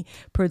Hueneme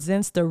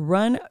presents the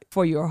Run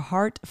for Your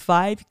Heart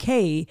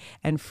 5K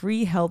and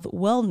Free Health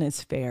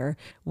Wellness Fair,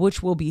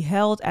 which will be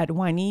held at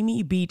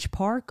Hueneme Beach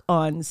Park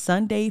on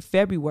Sunday,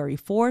 February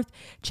 4th.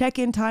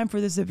 Check-in time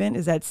for this event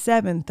is at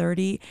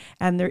 7:30,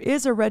 and there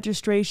is a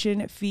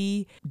registration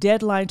fee.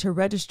 Deadline to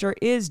register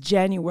is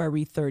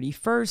January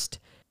 31st.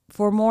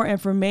 For more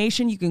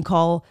information, you can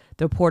call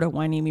the Port of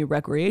Hueneme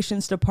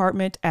Recreations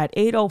Department at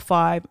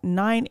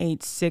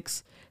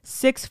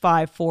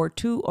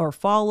 805-986-6542 or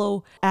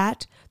follow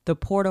at the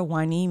Port of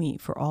Hueneme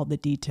for all the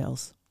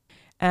details.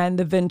 And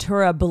the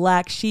Ventura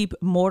Black Sheep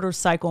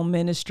Motorcycle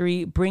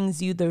Ministry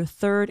brings you their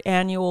third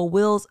annual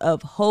Wheels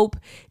of Hope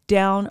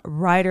Down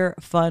Rider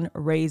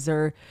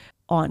fundraiser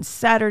on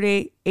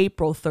Saturday,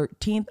 April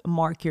 13th.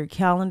 Mark your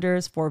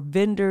calendars for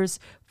vendors,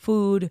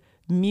 food,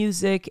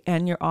 music,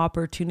 and your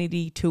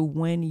opportunity to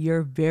win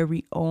your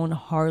very own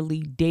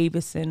Harley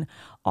Davidson,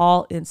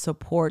 all in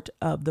support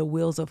of the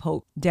Wheels of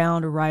Hope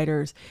Down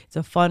Riders. It's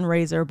a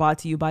fundraiser brought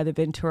to you by the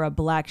Ventura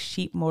Black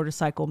Sheep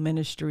Motorcycle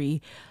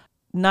Ministry,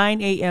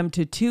 9 a.m.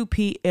 to 2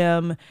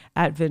 p.m.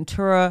 at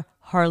Ventura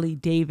Harley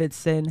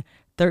Davidson,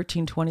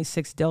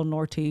 1326 Del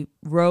Norte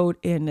Road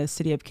in the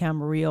city of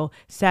Camarillo,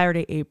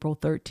 Saturday, April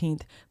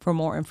 13th. For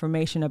more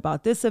information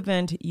about this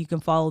event, you can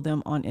follow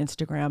them on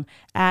Instagram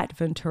at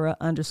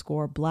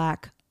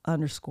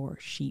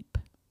Ventura_Black_sheep.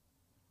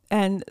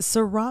 And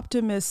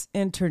Seroptimus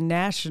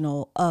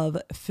International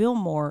of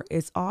Fillmore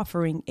is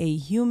offering a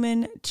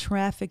human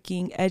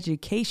trafficking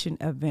education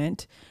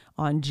event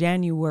on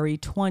January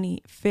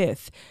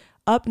 25th.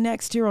 Up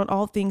next here on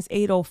All Things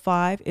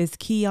 805 is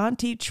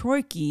Keonti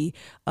Troiki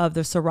of the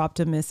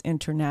Seroptimus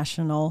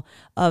International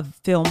of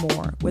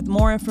Fillmore with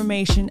more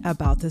information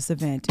about this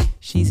event.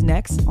 She's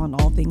next on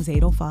All Things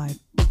 805.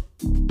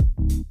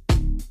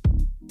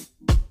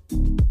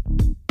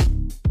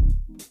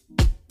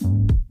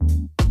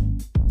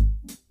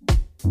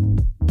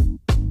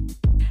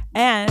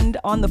 And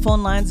on the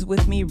phone lines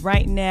with me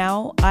right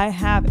now, I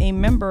have a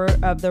member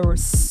of the,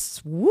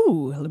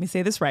 let me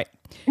say this right,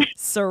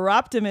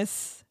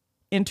 Seroptimus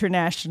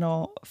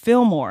International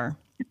Fillmore.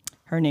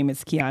 Her name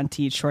is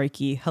Keonti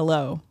Troiki.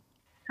 Hello.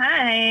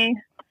 Hi.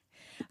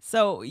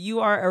 So you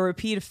are a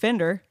repeat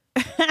offender.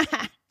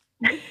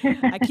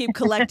 I keep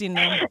collecting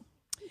them.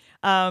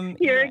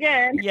 Here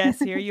again. Yes,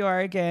 here you are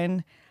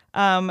again.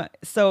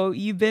 So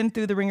you've been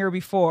through the ringer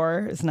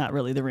before. It's not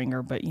really the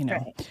ringer, but you know,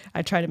 right.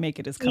 I try to make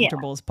it as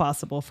comfortable as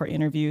possible for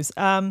interviews.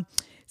 So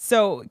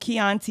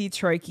Keonti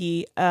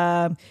Troiki,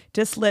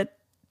 just let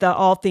the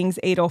All Things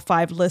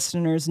 805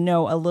 listeners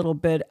know a little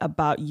bit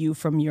about you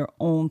from your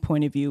own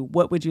point of view.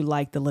 What would you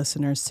like the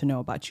listeners to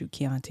know about you,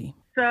 Keonti?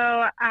 So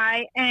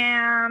I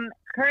am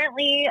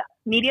currently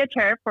media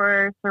chair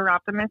for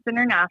Seroptimus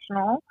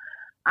International.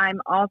 I'm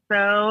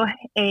also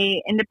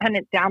a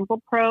independent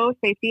Damsel Pro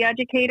safety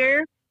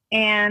educator,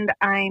 and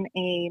I'm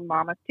a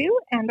mom of two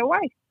and a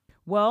wife.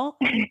 Well,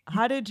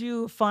 how did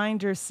you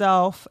find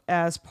yourself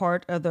as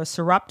part of the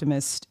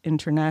Seroptimist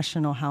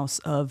International House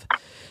of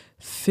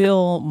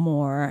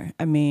Fillmore?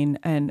 I mean,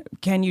 and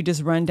can you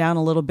just run down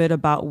a little bit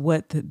about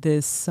what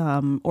this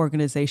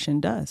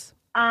organization does?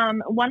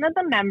 One of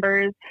the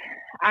members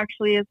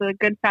actually is a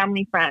good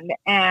family friend,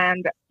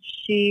 and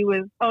she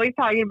was always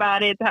talking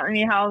about it, telling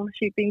me how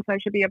she thinks I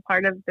should be a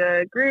part of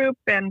the group.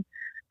 And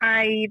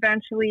I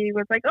eventually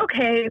was like,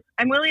 okay,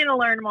 I'm willing to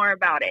learn more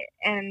about it.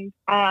 And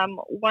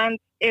once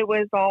it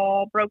was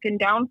all broken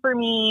down for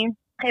me,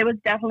 it was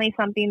definitely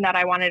something that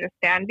I wanted to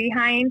stand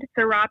behind.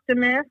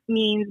 Seroptimist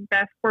means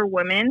best for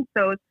women.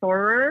 So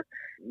soror,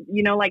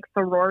 like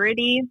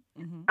sorority.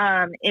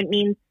 It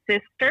means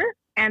sister.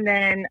 And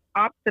then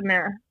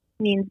optima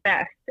means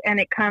best, and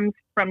it comes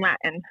from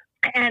Latin.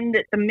 And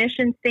the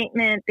mission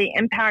statement, the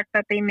impact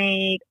that they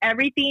make,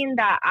 everything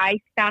that I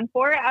stand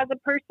for as a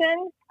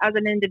person, as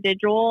an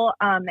individual,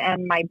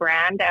 and my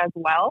brand as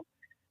well.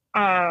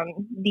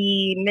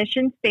 The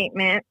mission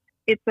statement,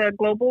 it's a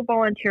global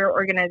volunteer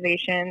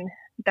organization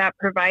that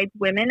provides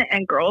women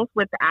and girls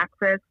with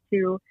access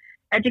to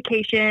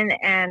education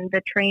and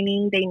the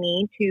training they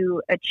need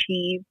to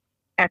achieve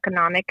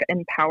economic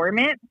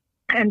empowerment.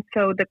 And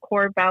so the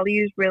core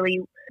values really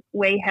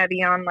weigh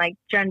heavy on like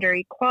gender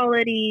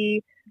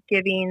equality,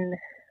 giving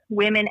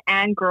women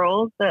and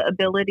girls the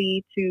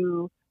ability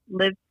to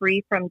live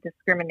free from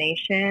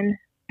discrimination.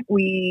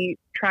 We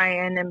try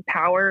and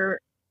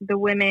empower the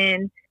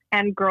women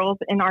and girls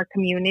in our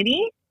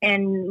community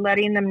and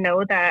letting them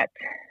know that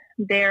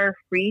they're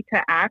free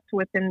to act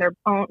within their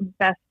own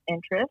best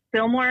interest.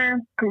 Fillmore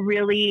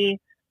really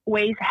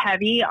weighs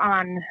heavy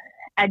on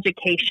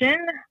education.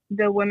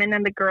 The women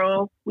and the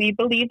girls, we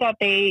believe that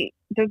they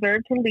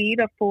deserve to lead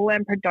a full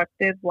and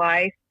productive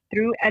life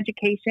through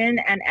education,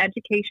 and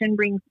education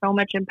brings so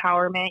much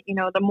empowerment.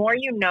 The more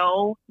you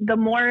know, the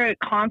more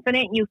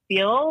confident you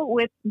feel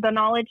with the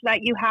knowledge that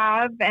you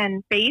have,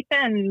 and faith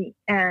and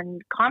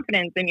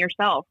confidence in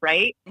yourself,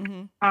 right?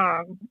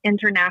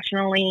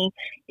 Internationally,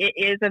 it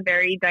is a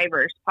very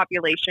diverse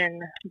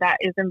population that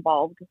is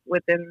involved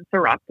within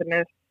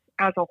Seroptimist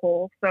as a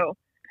whole. So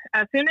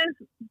as soon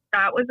as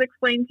that was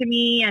explained to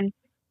me, and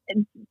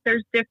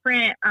there's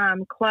different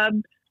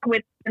clubs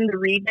within the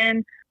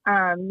region,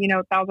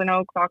 Thousand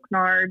Oaks,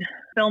 Oxnard.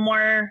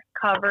 Fillmore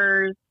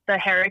covers the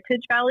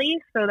Heritage Valley,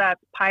 so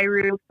that's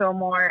Piru,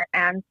 Fillmore,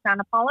 and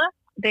Santa Paula.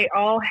 They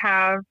all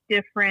have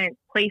different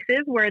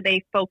places where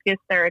they focus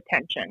their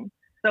attention.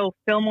 So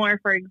Fillmore,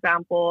 for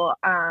example,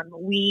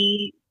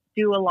 we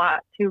do a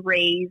lot to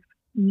raise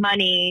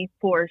money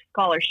for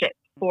scholarships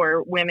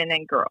for women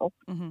and girls.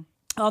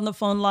 On the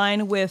phone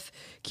line with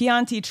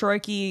Keonti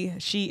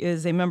Troike. She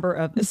is a member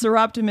of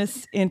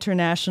Seroptimist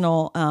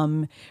International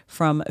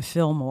from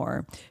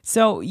Fillmore.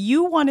 So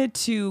you wanted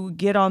to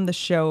get on the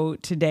show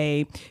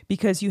today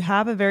because you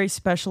have a very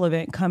special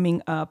event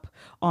coming up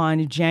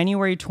on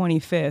January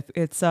 25th.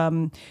 It's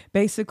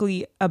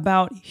basically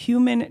about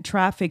human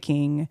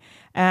trafficking,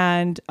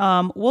 and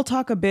we'll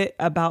talk a bit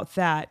about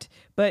that.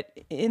 But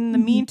in the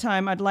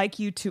meantime, I'd like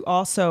you to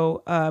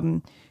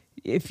also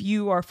if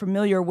you are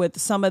familiar with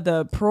some of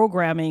the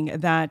programming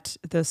that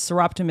the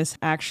Seroptimist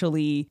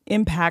actually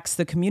impacts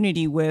the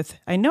community with,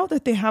 I know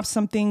that they have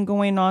something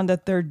going on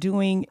that they're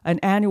doing an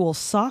annual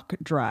sock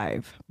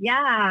drive.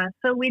 Yeah,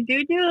 so we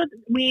do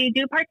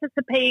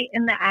participate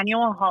in the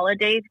annual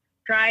holiday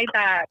drive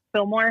that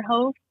Fillmore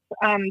hosts.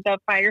 The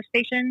fire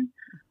station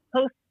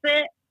hosts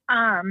it.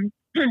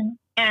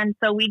 And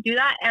so we do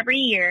that every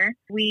year.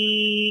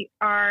 We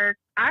are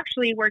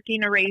actually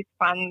working to raise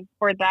funds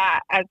for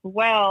that as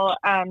well,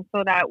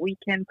 so that we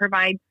can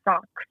provide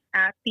socks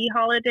at the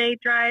holiday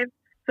drive.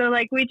 So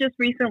like we just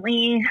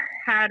recently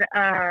had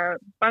a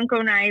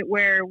bunko night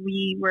where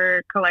we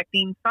were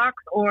collecting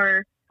socks,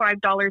 or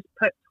 $5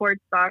 put towards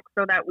socks,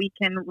 so that we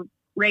can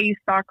raise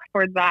socks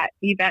for that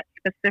event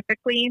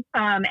specifically.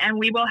 And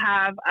we will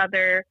have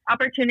other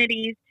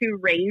opportunities to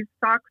raise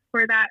socks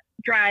for that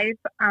drive.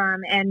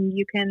 And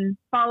you can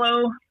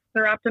follow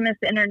Seroptimist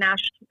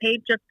International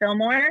page of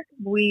Fillmore.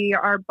 We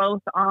are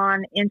both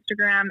on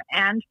Instagram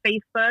and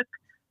Facebook,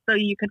 so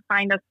you can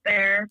find us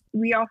there.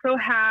 We also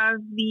have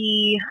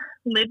the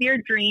Live Your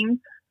Dreams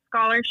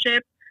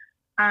scholarship,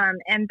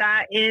 and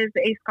that is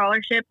a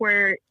scholarship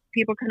where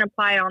people can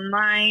apply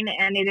online,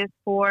 and it is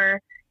for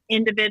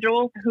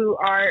individuals who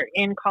are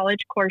in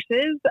college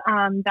courses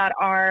that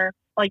are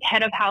like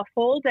head of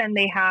household, and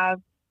they have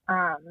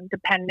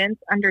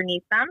dependents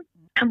underneath them.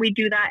 And we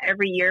do that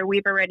every year.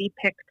 We've already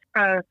picked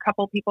a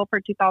couple people for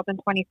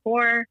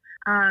 2024.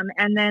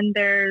 And then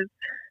there's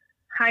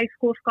high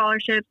school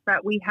scholarships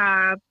that we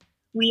have.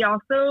 We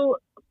also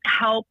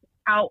help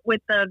out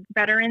with the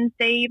Veterans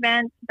Day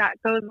event that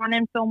goes on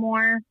in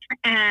Fillmore.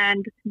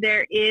 And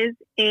there is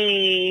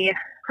a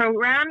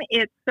program.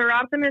 It's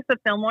Seroptimist of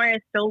Fillmore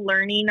is still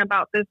learning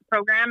about this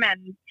program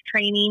and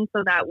training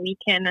so that we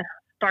can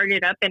start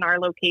it up in our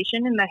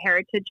location in the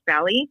Heritage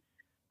Valley.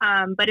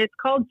 But it's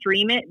called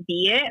Dream It,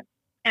 Be It.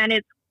 And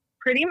it's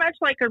pretty much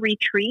like a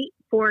retreat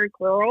for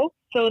girls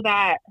so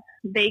that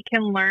they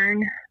can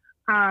learn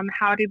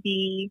how to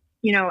be,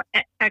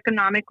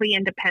 economically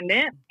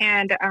independent.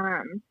 And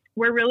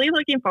we're really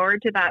looking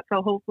forward to that.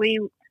 So hopefully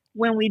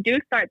when we do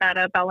start that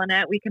up,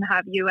 Bellanet, we can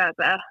have you as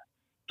a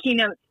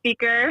keynote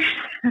speaker.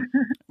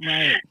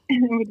 Right.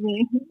 with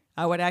me.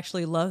 I would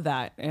actually love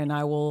that. And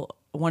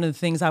one of the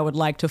things I would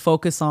like to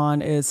focus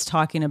on is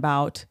talking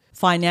about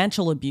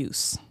financial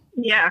abuse.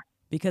 Yeah.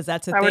 Because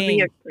that's a that thing. Would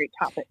be a great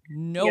topic.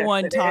 No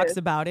one talks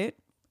about it,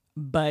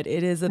 but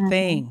it is a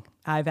thing.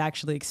 I've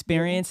actually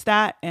experienced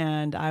that,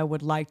 and I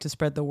would like to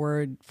spread the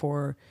word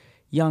for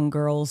young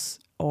girls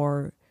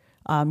or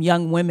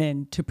young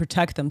women to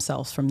protect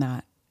themselves from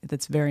that.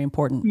 That's very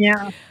important.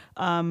 Yeah,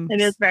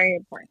 it is very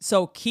important.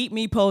 So keep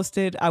me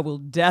posted. I will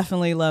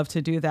definitely love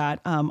to do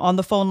that. On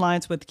the phone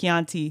lines with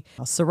Keonti,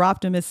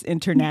 Soroptimist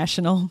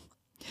International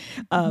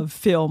of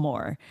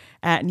Fillmore.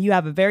 And you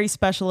have a very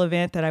special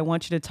event that I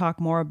want you to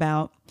talk more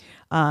about.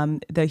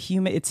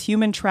 It's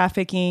human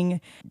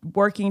trafficking,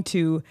 working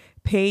to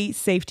pay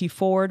safety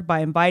forward by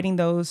inviting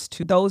those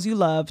you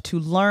love to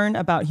learn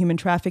about human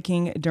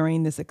trafficking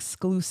during this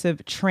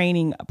exclusive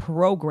training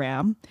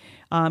program,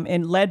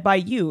 and led by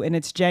you. And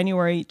it's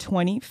January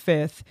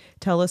 25th.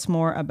 Tell us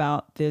more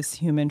about this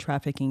human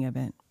trafficking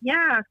event.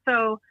 Yeah.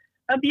 So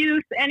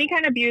abuse, any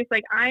kind of abuse,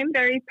 like I'm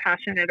very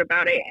passionate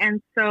about it.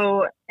 And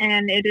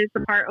it is a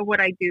part of what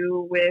I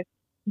do with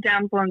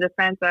Damsel in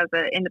Defense as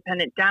an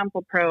independent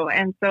Damsel Pro.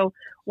 And so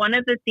one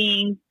of the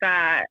things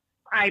that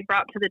I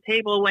brought to the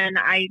table when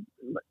I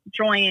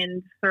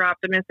joined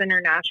Soroptimist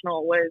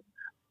International was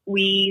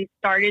we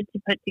started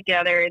to put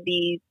together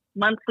these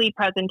monthly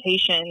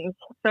presentations.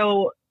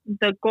 So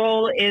the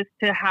goal is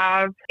to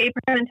have a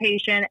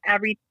presentation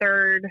every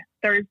third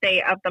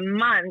Thursday of the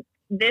month.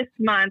 This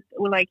month,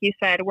 like you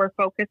said, we're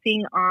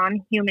focusing on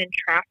human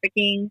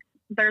trafficking.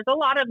 There's a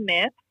lot of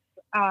myths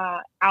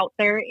out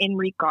there in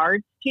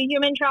regards to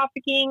human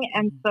trafficking.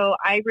 And so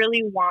I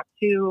really want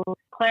to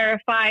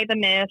clarify the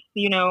myths,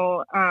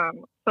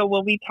 so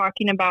we'll be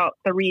talking about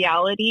the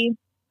reality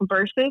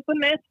versus the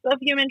myths of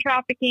human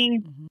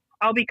trafficking.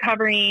 I'll be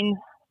covering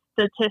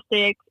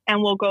statistics,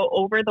 and we'll go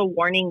over the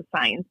warning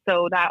signs.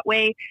 So that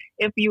way,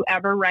 if you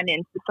ever run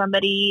into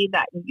somebody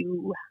that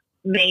you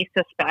may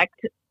suspect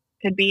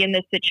could be in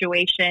this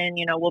situation,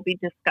 we'll be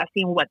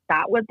discussing what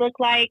that would look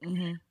like.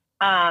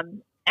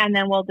 And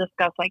then we'll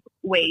discuss like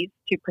ways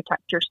to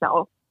protect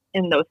yourself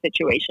in those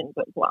situations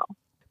as well.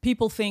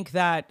 People think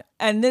that,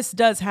 and this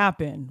does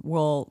happen,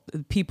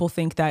 people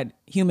think that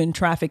human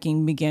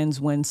trafficking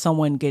begins when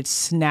someone gets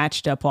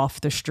snatched up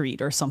off the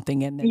street or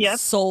something and then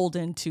sold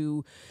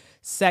into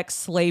sex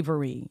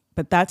slavery.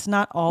 But that's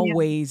not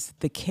always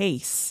the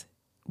case.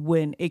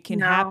 When it can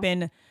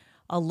happen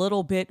a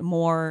little bit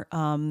more,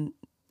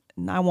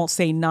 I won't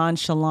say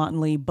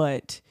nonchalantly,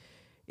 but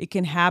it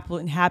can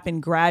happen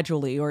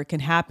gradually, or it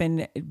can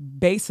happen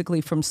basically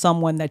from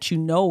someone that you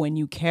know and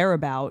you care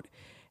about.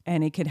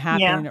 And it can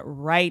happen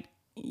right,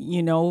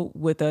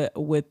 with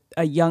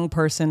a young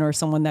person or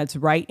someone that's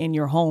right in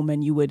your home,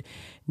 and you would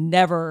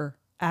never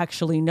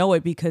actually know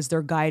it because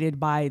they're guided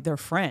by their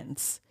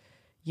friends,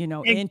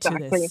 into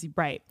this.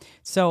 Right.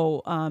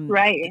 So,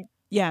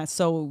 yeah,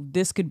 so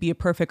this could be a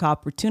perfect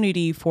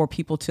opportunity for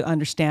people to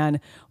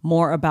understand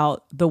more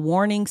about the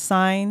warning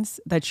signs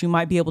that you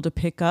might be able to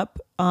pick up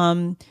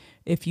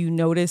if you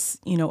notice,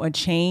 a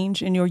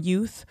change in your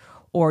youth,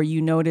 or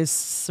you notice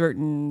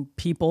certain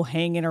people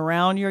hanging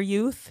around your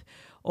youth,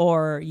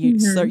 or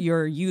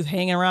your youth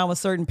hanging around with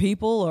certain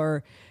people,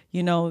 or,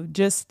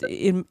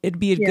 it'd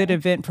be a good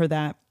event for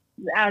that.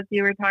 As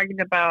you were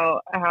talking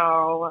about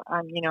how,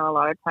 a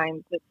lot of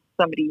times it's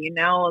somebody,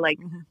 like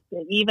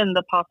even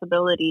the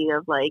possibility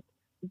of like,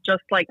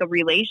 just like a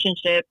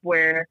relationship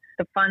where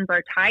the funds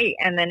are tight,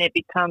 and then it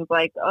becomes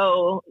like,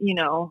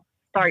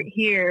 start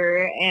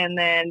here, and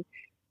then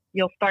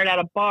you'll start at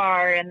a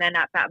bar, and then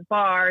at that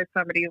bar,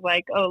 somebody's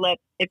like,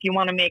 if you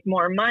want to make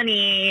more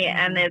money.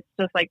 And it's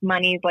just like,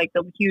 money's like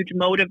the huge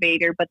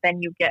motivator, but then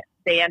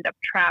they end up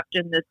trapped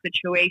in this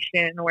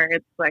situation where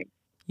it's like,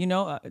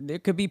 there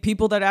could be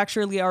people that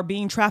actually are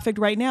being trafficked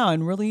right now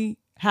and really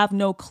have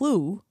no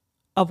clue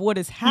of what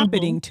is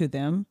happening to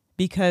them,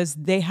 because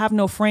they have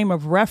no frame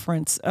of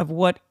reference of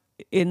what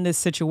in this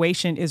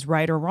situation is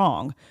right or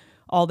wrong.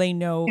 All they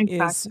know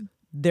is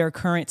their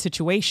current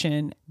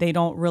situation. They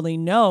don't really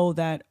know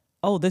that,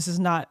 this is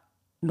not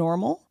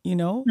normal,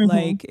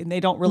 and they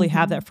don't really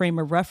have that frame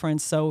of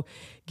reference. So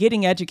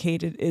getting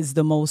educated is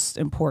the most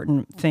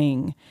important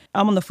thing.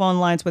 I'm on the phone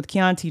lines with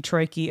Keonti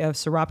Troike of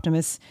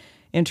Soroptimist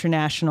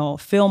International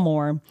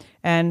Fillmore,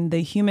 and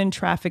the human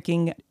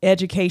trafficking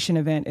education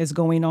event is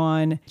going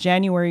on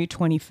January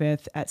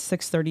 25th at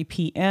 6:30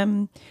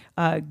 p.m.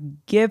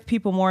 Give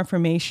people more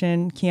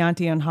information,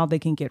 Keonti, on how they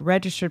can get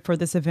registered for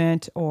this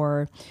event,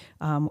 or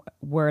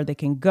where they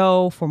can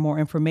go for more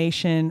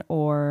information,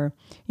 or,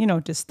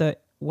 just the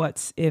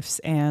what's, ifs,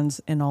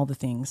 ands, and all the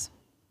things.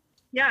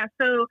 Yeah,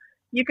 so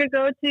you could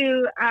go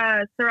to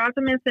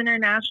Soroptimist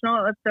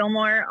International of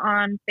Fillmore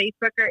on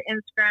Facebook or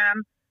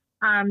Instagram.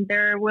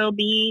 There will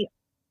be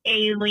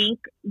a link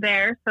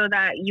there so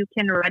that you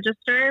can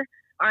register.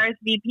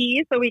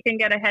 RSVP so we can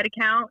get a head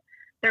count.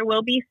 There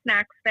will be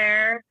snacks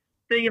there.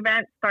 The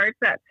event starts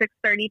at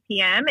 6:30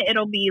 p.m.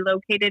 It'll be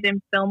located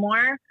in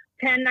Fillmore,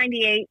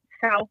 1098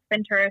 South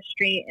Ventura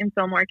Street in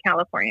Fillmore,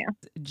 California.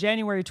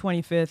 January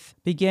 25th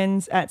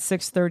begins at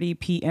 6:30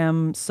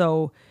 p.m.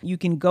 So you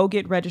can go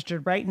get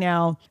registered right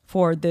now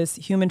for this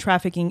human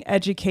trafficking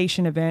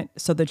education event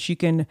so that you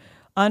can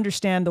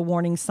understand the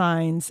warning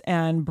signs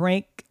and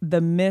break the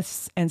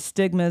myths and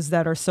stigmas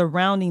that are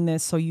surrounding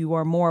this, so you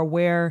are more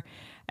aware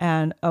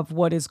and of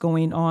what is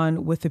going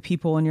on with the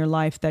people in your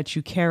life that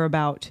you care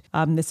about.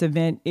 This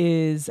event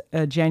is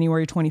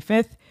January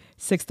 25th,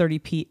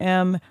 6:30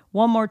 p.m.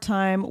 One more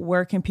time,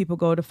 where can people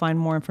go to find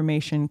more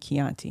information,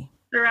 Keonti?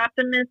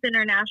 Seroptimus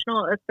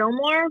International of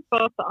Fillmore,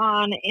 both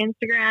on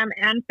Instagram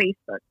and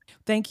Facebook.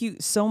 Thank you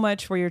so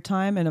much for your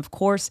time. And of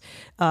course,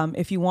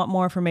 if you want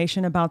more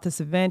information about this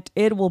event,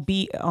 it will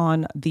be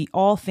on the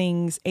All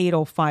Things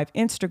 805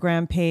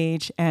 Instagram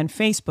page and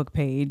Facebook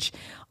page.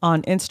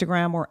 On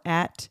Instagram, we're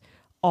at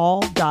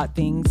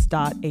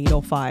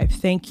all.things.805.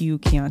 Thank you,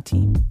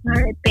 Keonti. All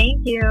right.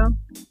 Thank you.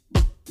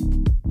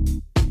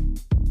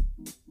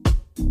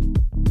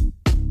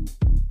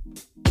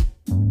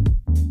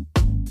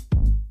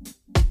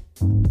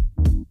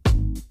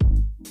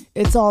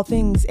 It's All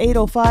Things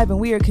 805, and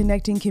we are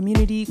connecting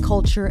community,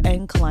 culture,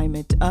 and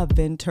climate of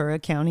Ventura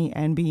County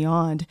and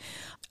beyond.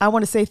 I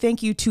want to say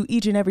thank you to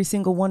each and every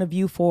single one of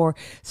you for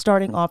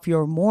starting off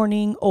your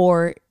morning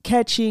or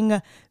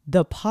catching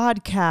the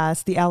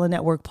podcast, the Allen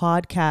Network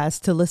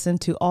podcast, to listen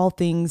to All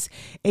Things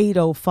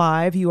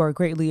 805. You are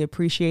greatly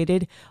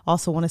appreciated.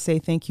 Also want to say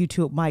thank you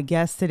to my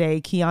guest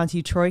today,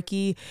 Keonti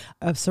Troike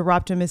of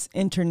Seroptimus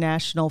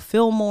International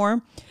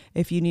Fillmore.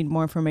 If you need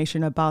more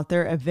information about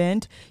their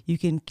event, you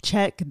can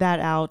check that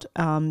out.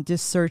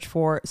 Just search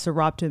for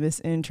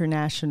Seroptimus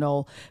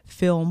International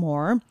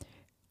Fillmore.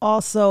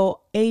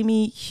 Also,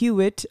 Amy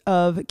Hewitt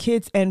of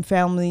Kids and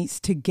Families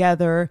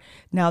Together.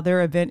 Now,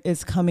 their event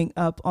is coming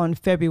up on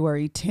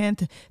February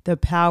 10th, the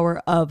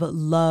Power of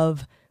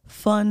Love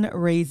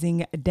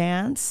Fundraising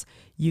Dance.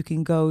 You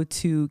can go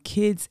to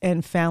Kids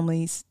and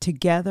Families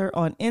Together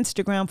on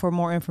Instagram for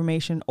more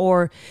information,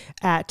 or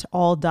at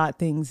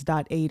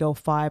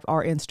all.things.805.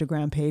 Our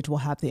Instagram page will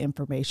have the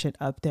information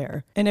up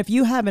there. And if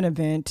you have an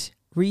event,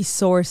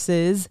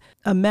 resources,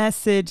 a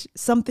message,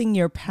 something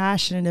you're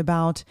passionate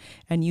about,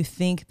 and you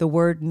think the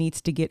word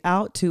needs to get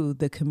out to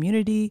the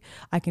community,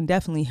 I can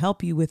definitely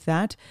help you with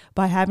that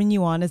by having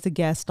you on as a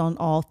guest on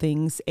All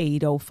Things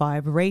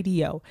 805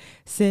 Radio.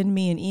 Send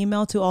me an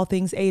email to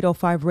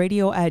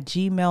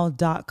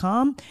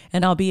allthings805radio@gmail.com,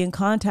 and I'll be in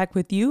contact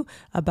with you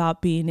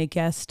about being a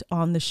guest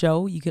on the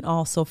show. You can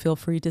also feel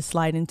free to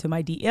slide into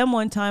my DM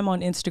one time on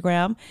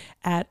Instagram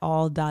at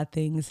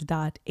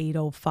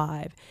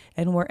all.things.805.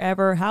 And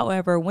wherever,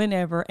 however,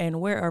 whenever, and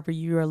wherever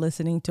you are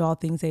listening to All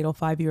Things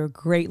 805, you are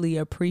greatly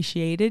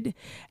appreciated.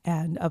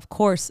 And of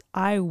course,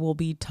 I will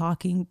be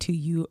talking to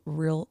you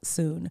real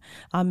soon.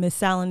 I'm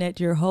Miss Salinette,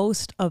 your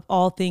host of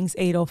All Things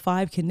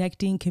 805,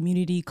 connecting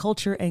community,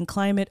 culture, and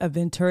climate of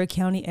Ventura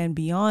County and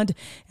beyond.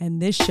 And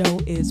this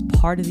show is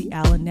part of the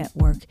Allen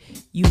Network.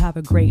 You have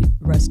a great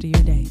rest of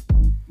your day.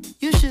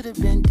 You should have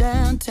been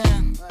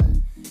downtown.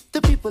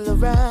 The people are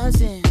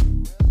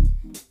rising.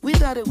 We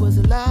thought it was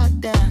a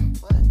lockdown.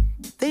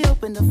 They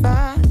opened the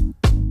fire.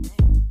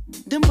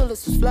 Them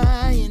bullets was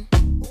flying.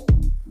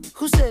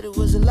 Who said it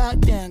was a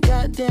lockdown?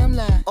 Goddamn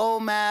lie. Oh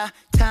my,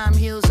 time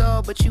heals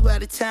all, but you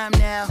out of time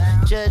now.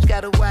 Judge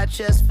gotta watch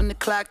us from the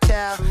clock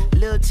tower.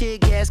 Little tear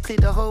gas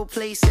cleared the whole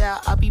place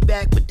out. I'll be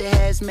back with the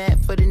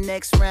hazmat for the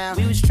next round.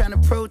 We was trying to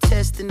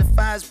protest and the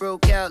fires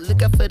broke out.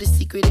 Look out for the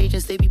secret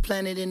agents, they be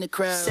planted in the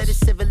crowd. Said it's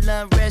civil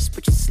unrest,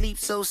 but you sleep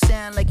so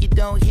sound like you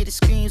don't hear the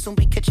screams when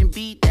we catching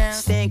beat down.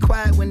 Staying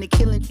quiet when they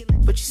killing,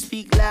 but you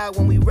speak loud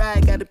when we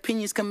ride. Got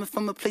opinions coming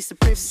from a place of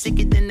privilege.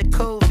 Sicker than the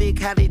COVID,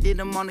 how they did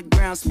them on the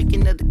ground.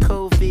 Speaking of the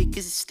COVID,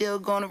 is it still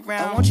going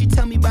around? Won't you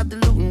tell me about the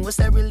looting? What's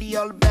that really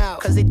all about?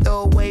 Cause they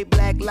throw away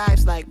black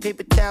lives like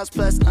paper towels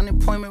plus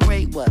unemployment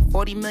rate. What,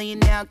 40 million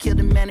now?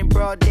 Killed a man in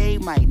broad day,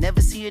 might never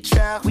see a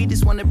trial. We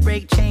just wanna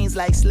break chains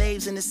like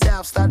slaves in the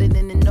south. Started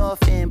in the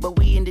north end, but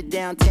we in the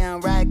downtown.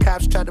 Riot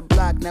cops try to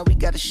block, now we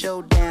got a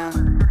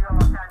showdown.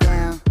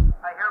 Down.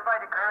 I hereby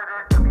declare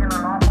this to be an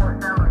unlawful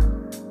assembly.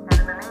 And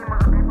in the name of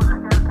the people of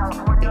the state of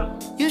California,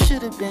 You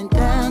should have been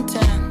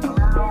downtown.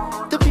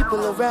 The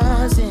people are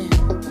rising.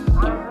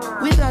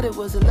 We thought it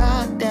was a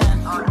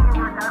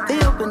lockdown. They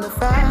opened the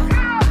fire.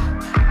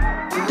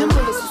 Them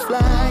bullets was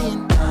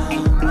flying.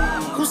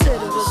 Who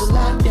said it was a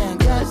lockdown?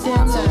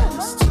 Goddamn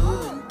lies.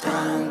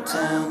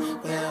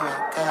 Downtown, where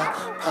I got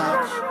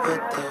popped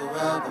with the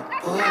rubber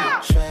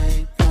bullet.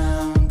 Trey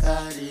Brown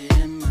got it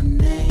in my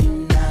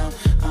name now.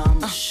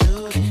 I'm a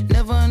shooter.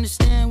 Never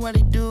understand why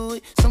they do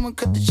it. Someone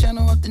cut the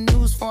channel off the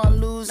news before I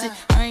lose it.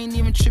 I ain't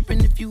even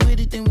tripping. If you with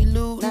it, then we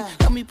lose.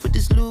 Let me put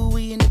this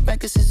Louis in the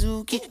back of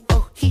Suzuki.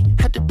 Oh, he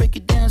had to break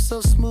it down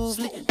so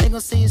smoothly. They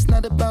gon' say it's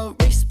not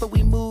about race, but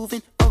we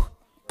moving. Oh,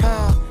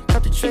 pow,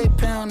 cut the Trey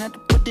Pound, had to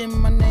put put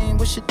in my name,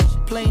 what should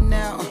play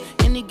now?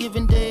 Any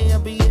given day, I'll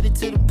be headed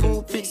to the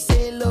pulpit.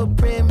 Say a little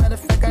prayer, matter of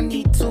fact, I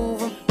need two of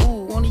them.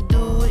 Ooh, won't he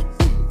do it?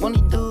 Won't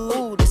he do it?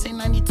 Ooh, this ain't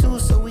 92.